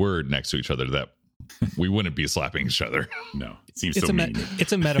if we were next to each other that we wouldn't be slapping each other. No, it seems so mean.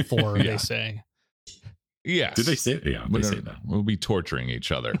 It's a metaphor, they say. Yes. Did they say it? Yeah, they say that. We'll be torturing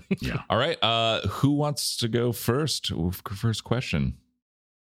each other. Yeah. All right. Who wants to go first? First question.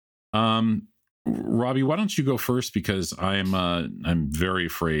 Robbie, why don't you go first? Because I'm very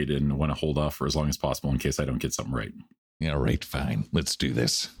afraid and want to hold off for as long as possible in case I don't get something right. Yeah, right. Fine. Let's do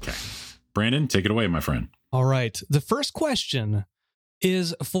this. Okay. Brandon, take it away, my friend. All right. The first question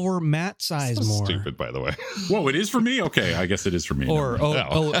is for Matt Sizemore. Stupid, by the way. Whoa, it is for me? Okay, I guess it is for me.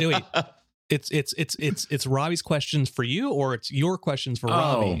 Wait. It's Robbie's questions for you, or it's your questions for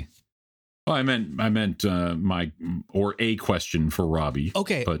Robbie? Well, I meant a question for Robbie.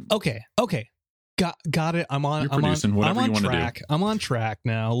 Okay. But Okay. Got it. I'm on track. I'm on track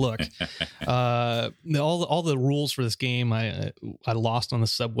now. Look, all the rules for this game, I lost on the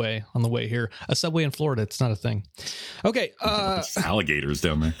subway on the way here. A subway in Florida, it's not a thing. Okay. Alligators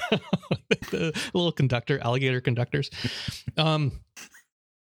down there. The little alligator conductors. All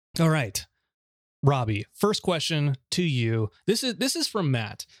right. Robbie, first question to you. This is from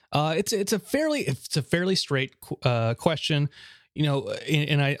Matt. It's a fairly straight question. You know,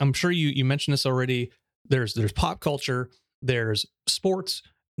 and I'm sure you mentioned this already. There's pop culture, there's sports,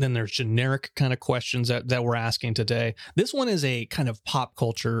 then there's generic kind of questions that we're asking today. This one is a kind of pop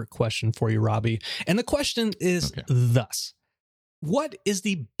culture question for you, Robbie. And the question is thus: what is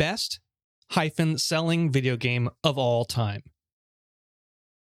the best selling video game of all time?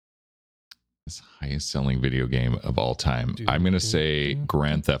 This highest selling video game of all time. I'm going to say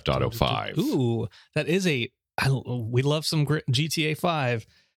Grand Theft Auto 5. Ooh, that is we love some GTA 5.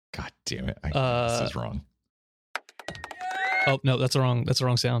 God damn it. This is wrong. Oh, no, that's the wrong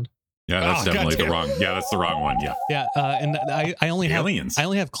sound. Yeah, that's definitely the wrong. Yeah, that's the wrong one. Yeah. Yeah, and I only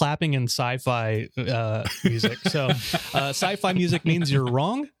have clapping and sci-fi music. So sci-fi music means you're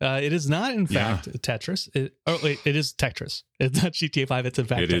wrong. It is not, in fact, Tetris. It is Tetris. It's not GTA 5. It's in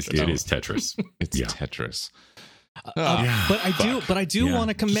fact Tetris. It is Tetris. It's Tetris. But I do want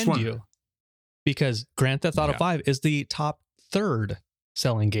to commend you, because Grand Theft Auto 5 is the top third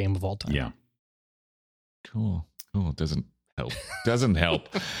selling game of all time. Yeah. Cool. Doesn't help.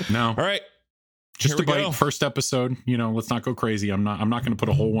 No. All right. Just a bite. First episode. Let's not go crazy. I'm not going to put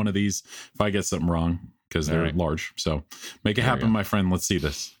a whole one of these if I get something wrong, because they're large. So make it happen, my friend. Let's see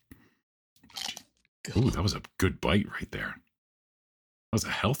this. Ooh, that was a good bite right there. That was a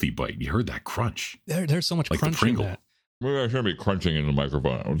healthy bite. You heard that crunch. There's so much like crunch in that. Maybe I shouldn't be crunching in the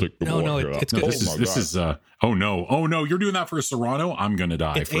microphone. It's good. This is oh no, you're doing that for a Serrano? I'm gonna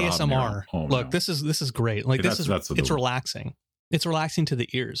die. It's ASMR. Look, this is great. Like, it's relaxing. It's relaxing to the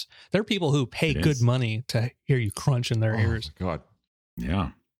ears. There are people who pay good money to hear you crunch in their ears. God.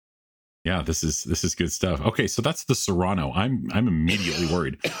 Yeah, this is good stuff. Okay, so that's the Serrano. I'm immediately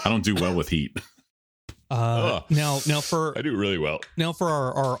worried. I don't do well with heat. Now for I do really well.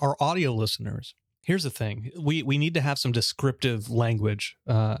 our audio listeners, here's the thing: we need to have some descriptive language.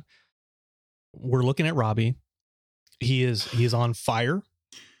 We're looking at Robbie. He is on fire.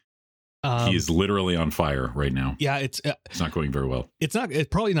 He is literally on fire right now. Yeah, it's not going very well. It's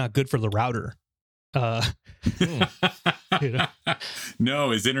probably not good for the router. You know?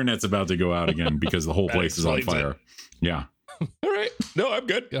 No, his internet's about to go out again because the whole place is on fire. Yeah. All right. No, I'm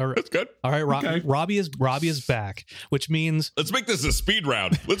good. All right. That's good. All right, Okay. Robbie is back, which means Let's make this a speed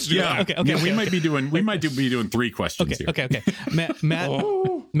round. Let's do that. Okay. Yeah, we might be doing 3 questions here. Okay. Matt,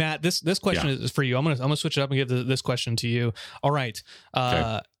 Oh. Matt, this question is for you. I'm gonna switch it up and give this question to you. All right.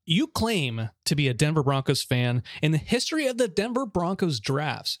 You claim to be a Denver Broncos fan. In the history of the Denver Broncos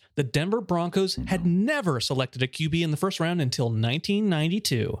drafts, the Denver Broncos had never selected a QB in the first round until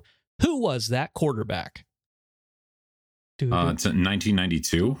 1992. Who was that quarterback? It's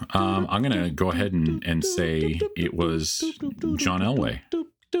 1992. I'm going to go ahead and say it was John Elway.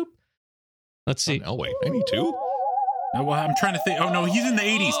 Let's see. Elway, 92. Well, I'm trying to think. Oh no, he's in the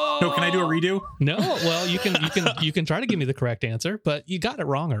 80s. No, can I do a redo? No, well, you can try to give me the correct answer, but you got it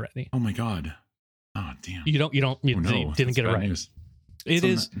wrong already. Oh my god. Oh damn. You no, didn't get it right. News. It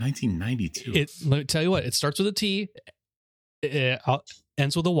is 1992. Let me tell you what. It starts with a T,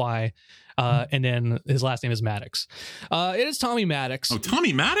 ends with a Y, and then his last name is Maddox. It is Tommy Maddox. Oh,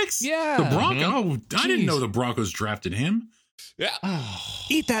 Tommy Maddox? Yeah. The Broncos. Mhm. Oh, I didn't know the Broncos drafted him. Yeah.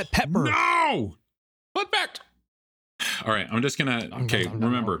 Eat that pepper. No. Fun fact. All right, I'm just gonna. Okay,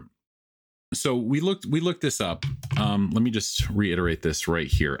 remember. So we looked this up. Let me just reiterate this right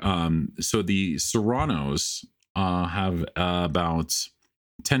here. So the Serranos have about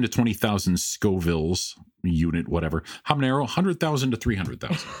 10 to 20,000 Scovilles unit, whatever. Habanero, 100,000 to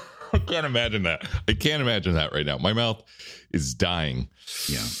 300,000. I can't imagine that. I can't imagine that right now. My mouth is dying.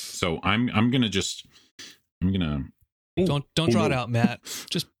 Yeah. So I'm gonna. Don't draw it out, Matt.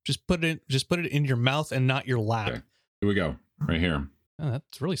 Just put it in your mouth and not your lap. Okay. Here we go. Right here. Oh,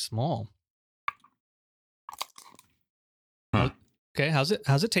 that's really small. Huh. Okay, how's it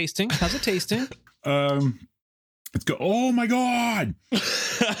tasting? Let's go. Oh my god.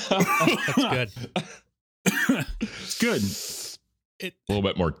 That's good. It's good. A little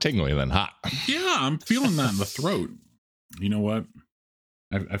bit more tingly than hot. Yeah, I'm feeling that in the throat. You know what?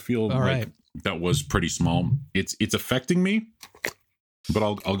 I feel All like right. that was pretty small. It's affecting me, but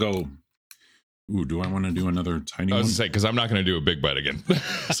I'll go. Ooh, do I want to do another tiny I was one? going to say, because I'm not going to do a big bite again.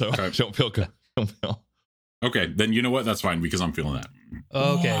 So Okay. don't feel good. Okay, then you know what? That's fine because I'm feeling that.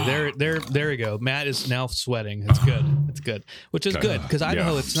 Okay, there we go. Matt is now sweating. It's good. It's good. Which is Okay. good because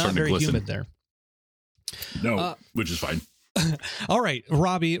Idaho, it's not Starting to very glisten. humid there. No, which is fine. All right,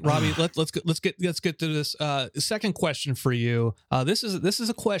 Robbie, let's get to this second question for you. This is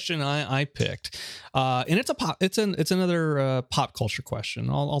a question I picked, and it's another pop culture question.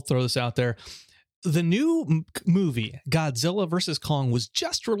 I'll throw this out there. The new movie Godzilla vs. Kong was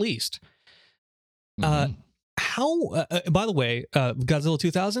just released. Mhm. How? By the way, Godzilla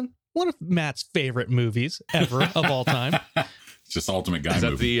 2000, one of Matt's favorite movies ever of all time. It's just ultimate guy Is that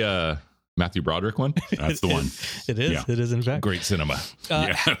movie. the Matthew Broderick one? That's the one. It is. Yeah. It is in fact. Great cinema.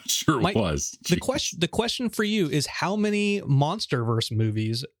 Yeah, sure Mike, was. The question for you is how many MonsterVerse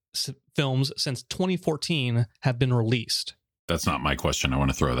movies, films since 2014 have been released? That's not my question. I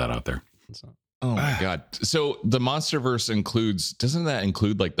want to throw that out there. Oh my god! So the MonsterVerse doesn't that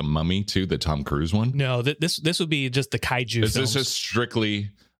include like the Mummy too, the Tom Cruise one? No, this would be just the kaiju Is films. this just strictly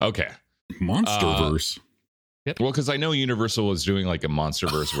okay? Monsterverse. Well, because I know Universal was doing like a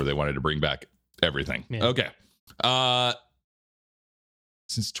MonsterVerse where they wanted to bring back everything. Yeah. Okay.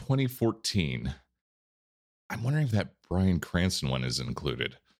 Since 2014, I'm wondering if that Bryan Cranston one is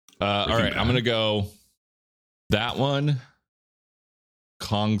included. All right, Bad. I'm gonna go that one.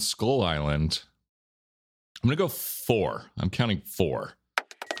 Kong Skull Island. I'm gonna go 4. I'm counting 4.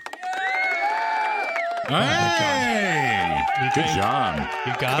 Hey! Good job.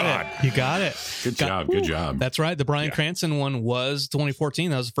 You got it. You got it. Good job. Good job. That's right. The Bryan Cranston one was 2014.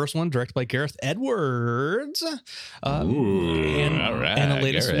 That was the first one, directed by Gareth Edwards. Ooh. And, All right, and the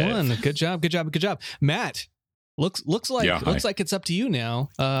latest Gareth. one. Good job. Matt, looks like it's up to you now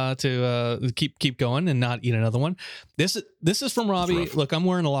to keep going and not eat another one. This is from Robbie. rough. Look, I'm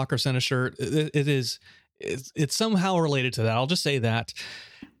wearing a Locker Center shirt. It's somehow related to that. I'll just say that.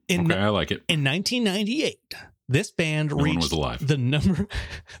 Okay, I like it. In 1998, this band one reached was alive.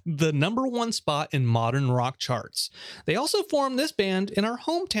 the number one spot in modern rock charts. They also formed this band in our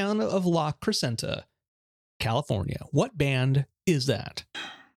hometown of La Crescenta, California. What band is that?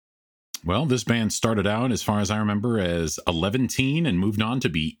 Well, this band started out, as far as I remember, as 11teen and moved on to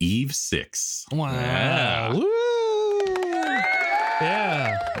be Eve 6. Wow. Yeah. Woo.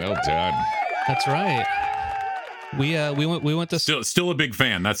 Yeah. Well done. That's right. We went to Still a big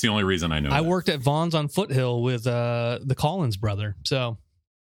fan. That's the only reason I know. I that. worked at Vaughn's on Foothill with the Collins brother. So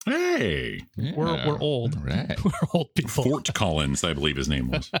Hey, Yeah. we're old. All right. We're old people. Fort Collins, I believe his name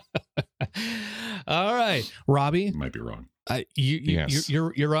was. All right, Robbie, Might be wrong. Yes.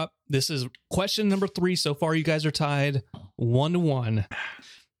 you're up. This is question number 3. So far, you guys are tied 1-1.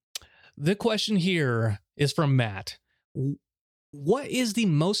 The question here is from Matt. What is the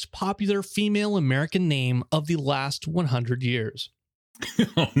most popular female American name of the last 100 years?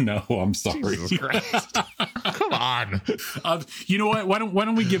 Oh no, I'm sorry. Jesus Christ. Come on. You know what? Why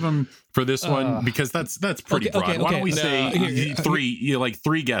don't we give him for this one, because that's pretty okay, broad. okay, Why don't we okay. say Here, 3? Like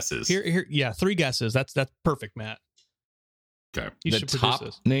 3 guesses. Here, yeah, 3 guesses. That's perfect, Matt. Okay. You The should top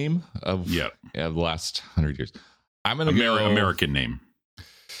produce this. name of Yeah. the last 100 years. I'm gonna go American name.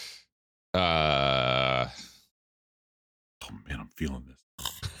 Uh, Oh man, I'm feeling this.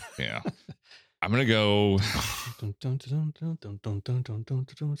 yeah. I'm gonna go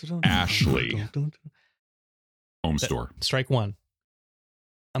Ashley. Home store. Strike 1.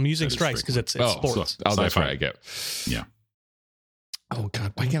 I'm using That is strikes strike because one. it's sports. that's Sci-fi. right. I get. Yeah. Oh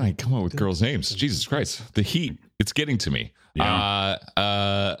God, why can't I come up with girls' names? Jesus Christ, the heat. It's getting to me. Yeah.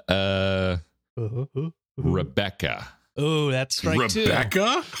 Rebecca. Oh, that's strike 2.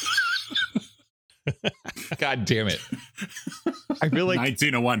 Rebecca? God damn it. I feel like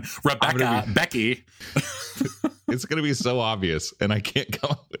 1901. Rebecca. Becky. it's gonna be so obvious, and I can't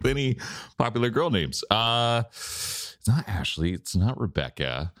come up with any popular girl names. It's not Ashley. It's not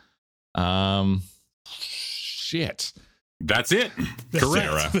Rebecca. Shit. That's it.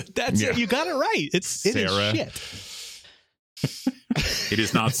 Correct. Sarah. That's Yeah. it. You got it right. It is Sarah. shit. It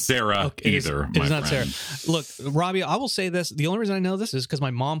is not Sarah Okay, either. It is my not friend. Sarah. Look, Robbie, I will say this. The only reason I know this is because my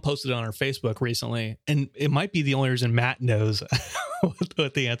mom posted it on her Facebook recently, and it might be the only reason Matt knows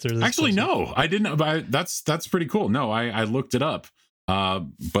what the answer is. Actually, no, I didn't. But that's pretty cool. No, I looked it up.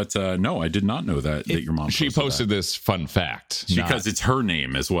 But no, I did not know that your mom. She posted this fun fact because it's her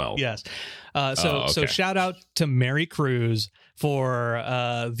name as well. Yes. Oh, So okay. shout out to Mary Cruz for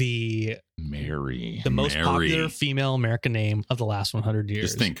the Mary. most Mary. popular female American name of the last 100 years.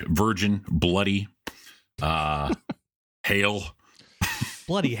 Just think: Virgin, Bloody, Hail,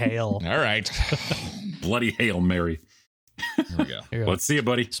 Bloody Hail. All right. Bloody Hail Mary. Here we go. Here you go. Let's see it,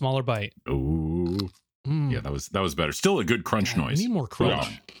 buddy. Smaller bite. Oh, Mm. yeah, that was better. Still a good crunch God, noise. We need more crunch.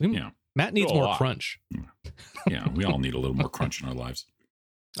 Yeah, Matt needs A more lot. crunch. yeah. We all need a little more crunch in our lives,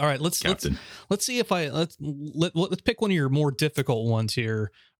 All right, let's Captain. see if let's pick one of your more difficult ones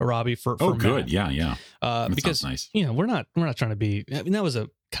here, Robbie. For Oh, Matt. good. Yeah. That Because sounds nice. you know we're not trying to be. I mean, that was a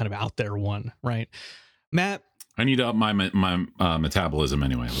kind of out there one, right? Matt, I need to up my metabolism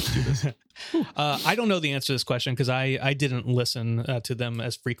anyway. Let's do this. I don't know the answer to this question because I didn't listen to them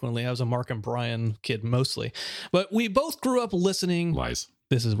as frequently. I was a Mark and Brian kid mostly, but we both grew up listening. Lies.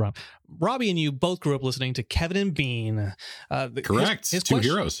 This is Robbie and you both grew up listening to Kevin and Bean. Correct. His Two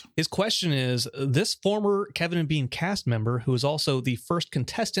question, heroes. His question is: this former Kevin and Bean cast member, who is also the first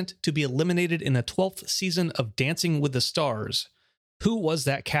contestant to be eliminated in the 12th season of Dancing with the Stars, who was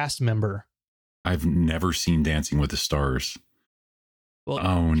that cast member? I've never seen Dancing with the Stars. Well,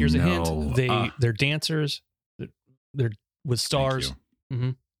 Oh, here's a no. hint: they're dancers. They're with stars. Thank you.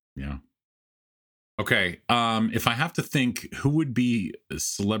 Mhm. Yeah. Okay. If I have to think, who would be a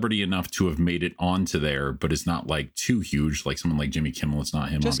celebrity enough to have made it onto there, but is not like too huge, like someone like Jimmy Kimmel? It's not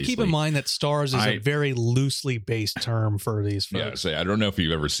him. Just obviously. keep in mind that stars is a very loosely based term for these Yeah, folks. say I don't know if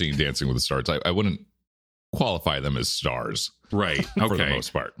you've ever seen Dancing with the Stars. I wouldn't qualify them as stars Right. for the Okay.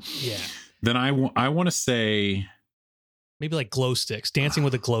 most part. Yeah. Then I want to say, Maybe like glow sticks, dancing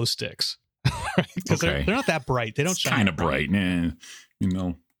with the glow sticks. Because Okay. they're not that bright. They don't it's shine. kind of bright. Nah,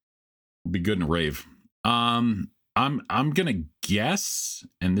 it'll be good in a rave. I'm gonna guess,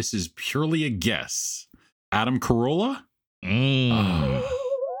 and this is purely a guess. Adam Carolla,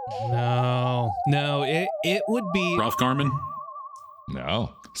 No, it would be Ralph Garman.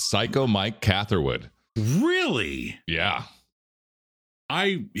 No. Psycho Mike Catherwood. Really? Yeah.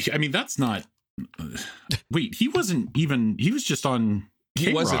 I mean, that's not. Wait, he wasn't even. He was just on He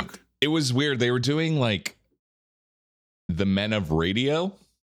K-Rock. wasn't. It was weird. They were doing like the Men of Radio,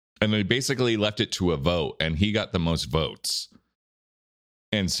 and they basically left it to a vote, and he got the most votes.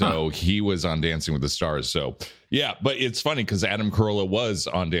 And so he was on Dancing with the Stars. So, yeah, but it's funny because Adam Carolla was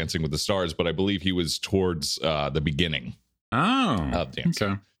on Dancing with the Stars, but I believe he was towards the beginning Oh, of Dancing.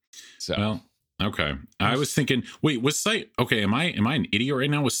 okay. So, Well, Okay. I was thinking, wait, was okay, am I an idiot right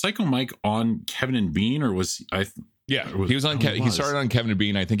now? Was Psycho Mike on Kevin and Bean, or was I Yeah, he was on. He started on Kevin and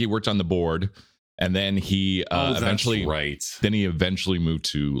Bean. I think he worked on the board, and then he eventually Then he eventually moved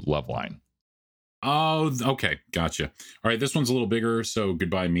to Loveline. Oh, okay, gotcha. All right, this one's a little bigger, so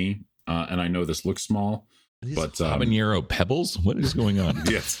goodbye me. And I know this looks small, but habanero pebbles. What is going on?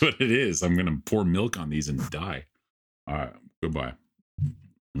 Yeah, that's what it is. I'm gonna pour milk on these and die. All right, goodbye.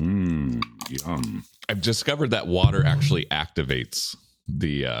 Yum. I've discovered that water actually activates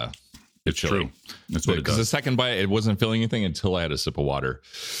the. It's chili. true. That's what it does. Because the second bite, it wasn't feeling anything until I had a sip of water,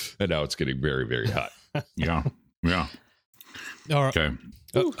 and now it's getting very, very hot. Yeah. All right. Okay.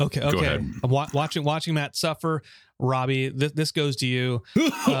 Okay. Go ahead. I'm watching Matt suffer. Robbie, this goes to you.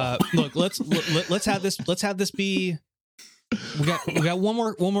 Look, let's have this be. We got one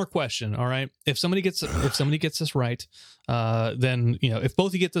more question. All right. If somebody gets this right, then if both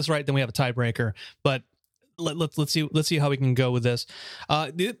of you get this right, then we have a tiebreaker. But let's see how we can go with this.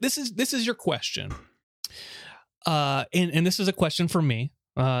 This is your question. And this is a question for me.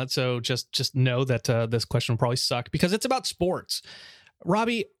 So just know that this question will probably suck because it's about sports.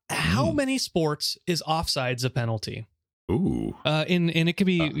 Robbie, how many sports is offsides a penalty? Ooh. And it can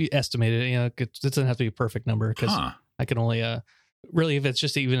be estimated. It doesn't have to be a perfect number because I can only really if it's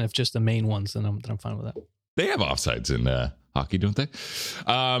just the main ones, then I'm fine with that. They have offsides in hockey, don't they?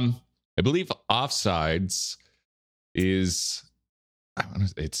 I believe offsides is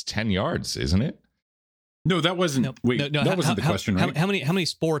it's 10 yards, isn't it? No, that wasn't. No, wait, no, that wasn't the question, right? How many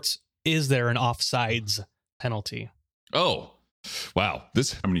sports is there an offsides penalty? Oh, wow!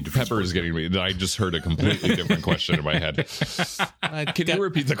 This how many Pepper is getting me. I just heard a completely different question in my head. Can you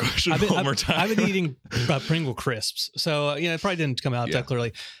repeat the question one more time? I've been eating Pringle crisps, so it probably didn't come out that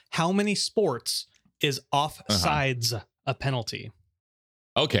clearly. How many sports is offsides a penalty?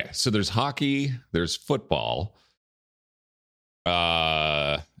 Okay, so there's hockey, there's football,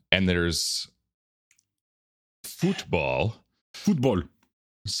 and there's football,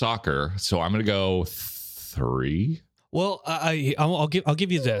 soccer. So I'm gonna go 3. Well, I'll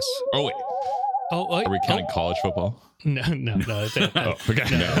give you this. Oh wait. Are we counting college football? No.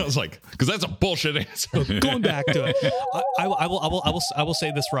 Okay. No. I was like, because that's a bullshit answer. Going back to it, I will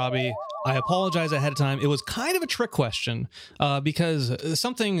say this, Robbie. I apologize ahead of time. It was kind of a trick question because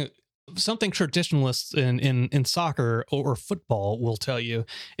something traditionalists in soccer or football will tell you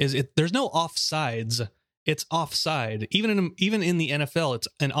is there's no offsides. It's offside. Even in the NFL, it's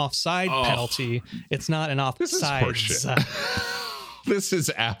an offside penalty. It's not an offside. This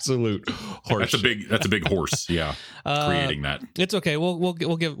is absolute horse. That's a big horse. Yeah, creating that. It's okay. We'll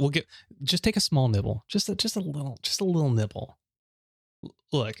give. Just take a small nibble. Just a little nibble.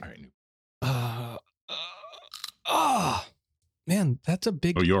 Look. Man, that's a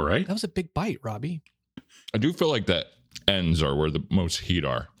big. Oh, you're right. That was a big bite, Robbie. I do feel like the ends are where the most heat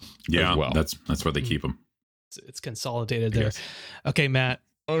are. Yeah, well. That's where they keep them. It's consolidated there. Yes. Okay, Matt.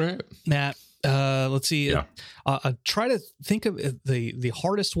 All right, Matt. Let's see. Yeah. Try to think of the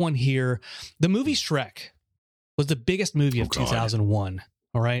hardest one here. The movie Shrek was the biggest movie of 2001.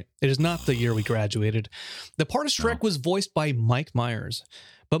 All right. It is not the year we graduated. The part of Shrek was voiced by Mike Myers,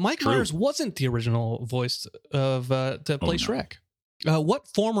 but Mike Myers wasn't the original voice of to play Shrek. What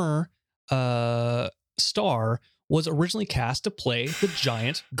former star was originally cast to play the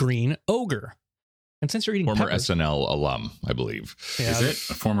giant green ogre? And since you're eating former peppers, SNL alum, I believe. Yeah, is it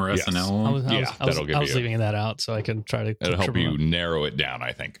a former SNL alum? I was leaving that out so I can try to. It'll help you narrow it down,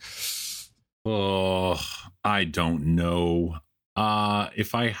 I think. Oh, I don't know.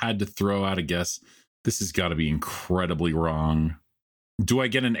 If I had to throw out a guess, this has got to be incredibly wrong. Do I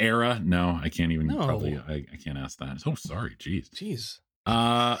get an era? No, I can't even. No. Probably, I can't ask that. Oh, sorry. Jeez.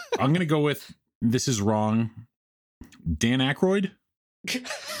 I'm gonna go with this is wrong. Dan Aykroyd.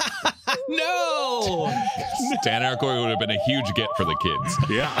 No, Dan Aykroyd would have been a huge get for the kids.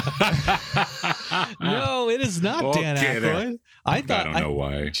 Yeah. No, it is not Dan Aykroyd. I don't know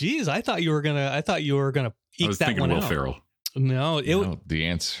why. Geez, I thought you were gonna eke that one out. I was thinking Will Ferrell. No, the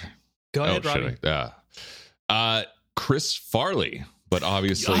answer. Go ahead, Robbie. Chris Farley, but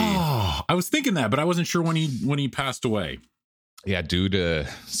obviously, I was thinking that, but I wasn't sure when he passed away. Yeah, due to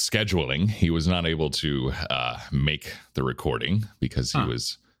scheduling, he was not able to make the recording because he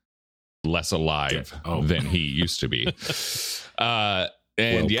was less alive than he used to be.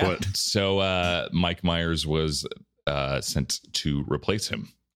 So Mike Myers was sent to replace him.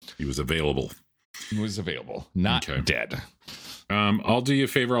 He was available. Not dead. I'll do you a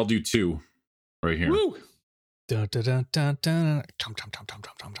favor. I'll do 2 right here. Woo! Dun, dun, dun, dun, dun.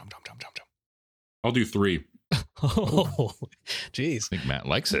 I'll do 3. Oh, geez. I think Matt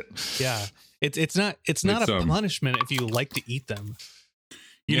likes it. Yeah. It's not a punishment if you like to eat them.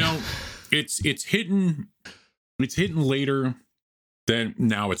 You know, it's hitting later than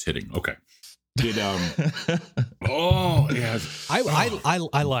now it's hitting. Okay. Did oh yeah.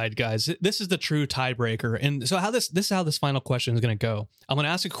 I lied, guys. This is the true tiebreaker. And so this is how this final question is going to go. I'm going to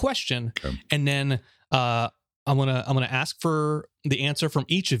ask a question, okay, and then I'm going to ask for the answer from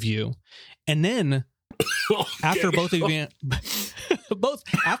each of you, and then after both of you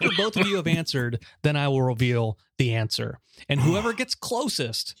after both of you have answered, then I will reveal the answer, and whoever gets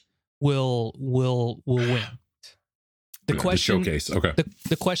closest will win. The question, the showcase. Okay.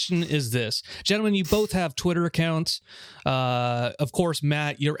 The question is this, gentlemen. You both have Twitter accounts. Of course,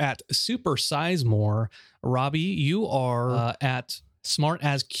 Matt, you're at Super Sizemore. Robbie, you are at Smart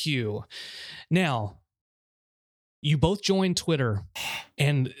as Q. Now, you both joined Twitter,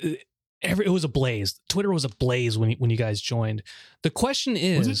 and it was a blaze. Twitter was a blaze when you guys joined. The question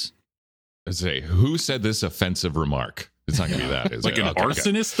is, let's say, who said this offensive remark? It's not gonna be that, is like it? An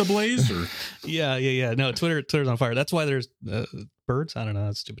arsonist ablaze? Or? Yeah. No, Twitter's on fire. That's why there's birds. I don't know.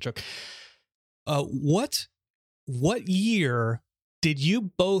 That's a stupid joke. What year did you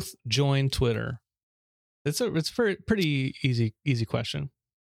both join Twitter? It's a pretty easy question.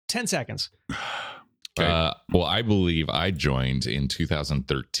 10 seconds. Okay. Well, I believe I joined in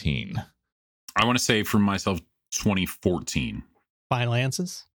 2013. I want to say for myself 2014. Final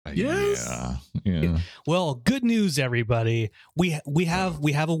answers? Yes. Yeah. Well, good news, everybody. We have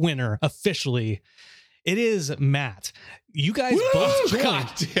a winner officially. It is Matt. You guys both joined.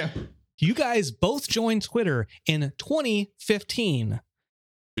 God damn. You guys both joined Twitter in 2015.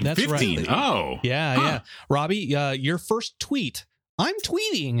 That's 15. Right. Oh. Yeah. Robbie, your first tweet, I'm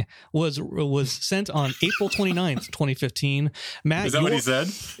tweeting, was sent on April 29th, 2015. Matt, is that what he said?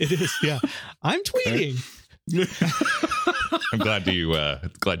 It is, yeah. I'm tweeting. I'm glad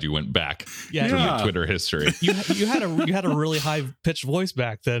you went back to your Twitter history. You had a really high pitched voice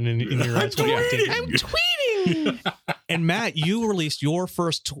back then in your I'm tweeting. And Matt, you released your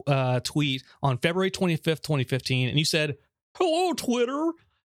first tweet on February 25th, 2015, and you said, "Hello, Twitter."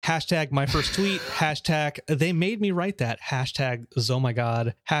 Hashtag my first tweet. Hashtag they made me write that. Hashtag oh my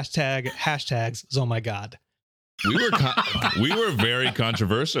god. Hashtags oh my god. We were very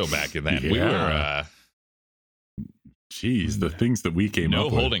controversial back in then. Yeah. We were. Jeez, the things that we came up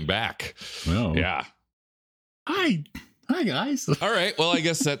with. No holding back. No. Yeah. Hi guys. All right. Well, I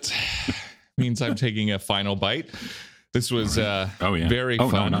guess that means I'm taking a final bite. This was very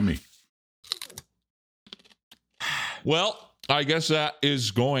fun. No, not me. Well, I guess that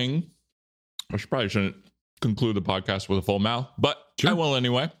is going. I probably shouldn't conclude the podcast with a full mouth, but I will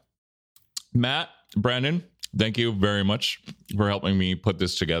anyway. Matt, Brandon, thank you very much for helping me put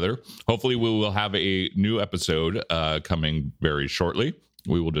this together. Hopefully we will have a new episode coming very shortly.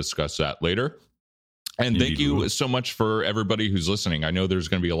 We will discuss that later. And thank you so much for everybody who's listening. I know there's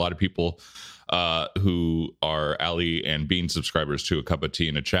going to be a lot of people who are Ali and Bean subscribers to A Cup of Tea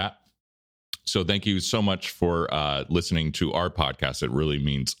in a Chat. So thank you so much for listening to our podcast. It really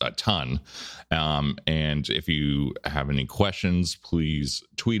means a ton. And if you have any questions, please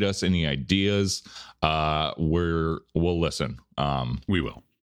tweet us any ideas. We'll listen. We will.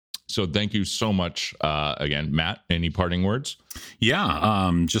 So thank you so much again, Matt. Any parting words?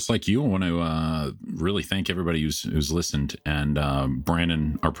 Yeah, just like you, I want to really thank everybody who's listened, and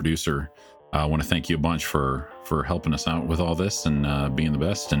Brandon, our producer. I want to thank you a bunch for helping us out with all this and being the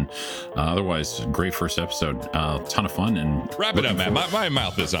best. And otherwise, great first episode. Ton of fun. And wrap it up, man. My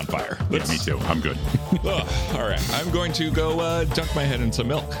mouth is on fire. Yeah, me too. I'm good. All right. I'm going to go dunk my head in some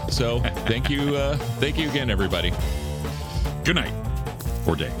milk. So thank you again, everybody. Good night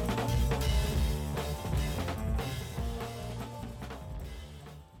or day.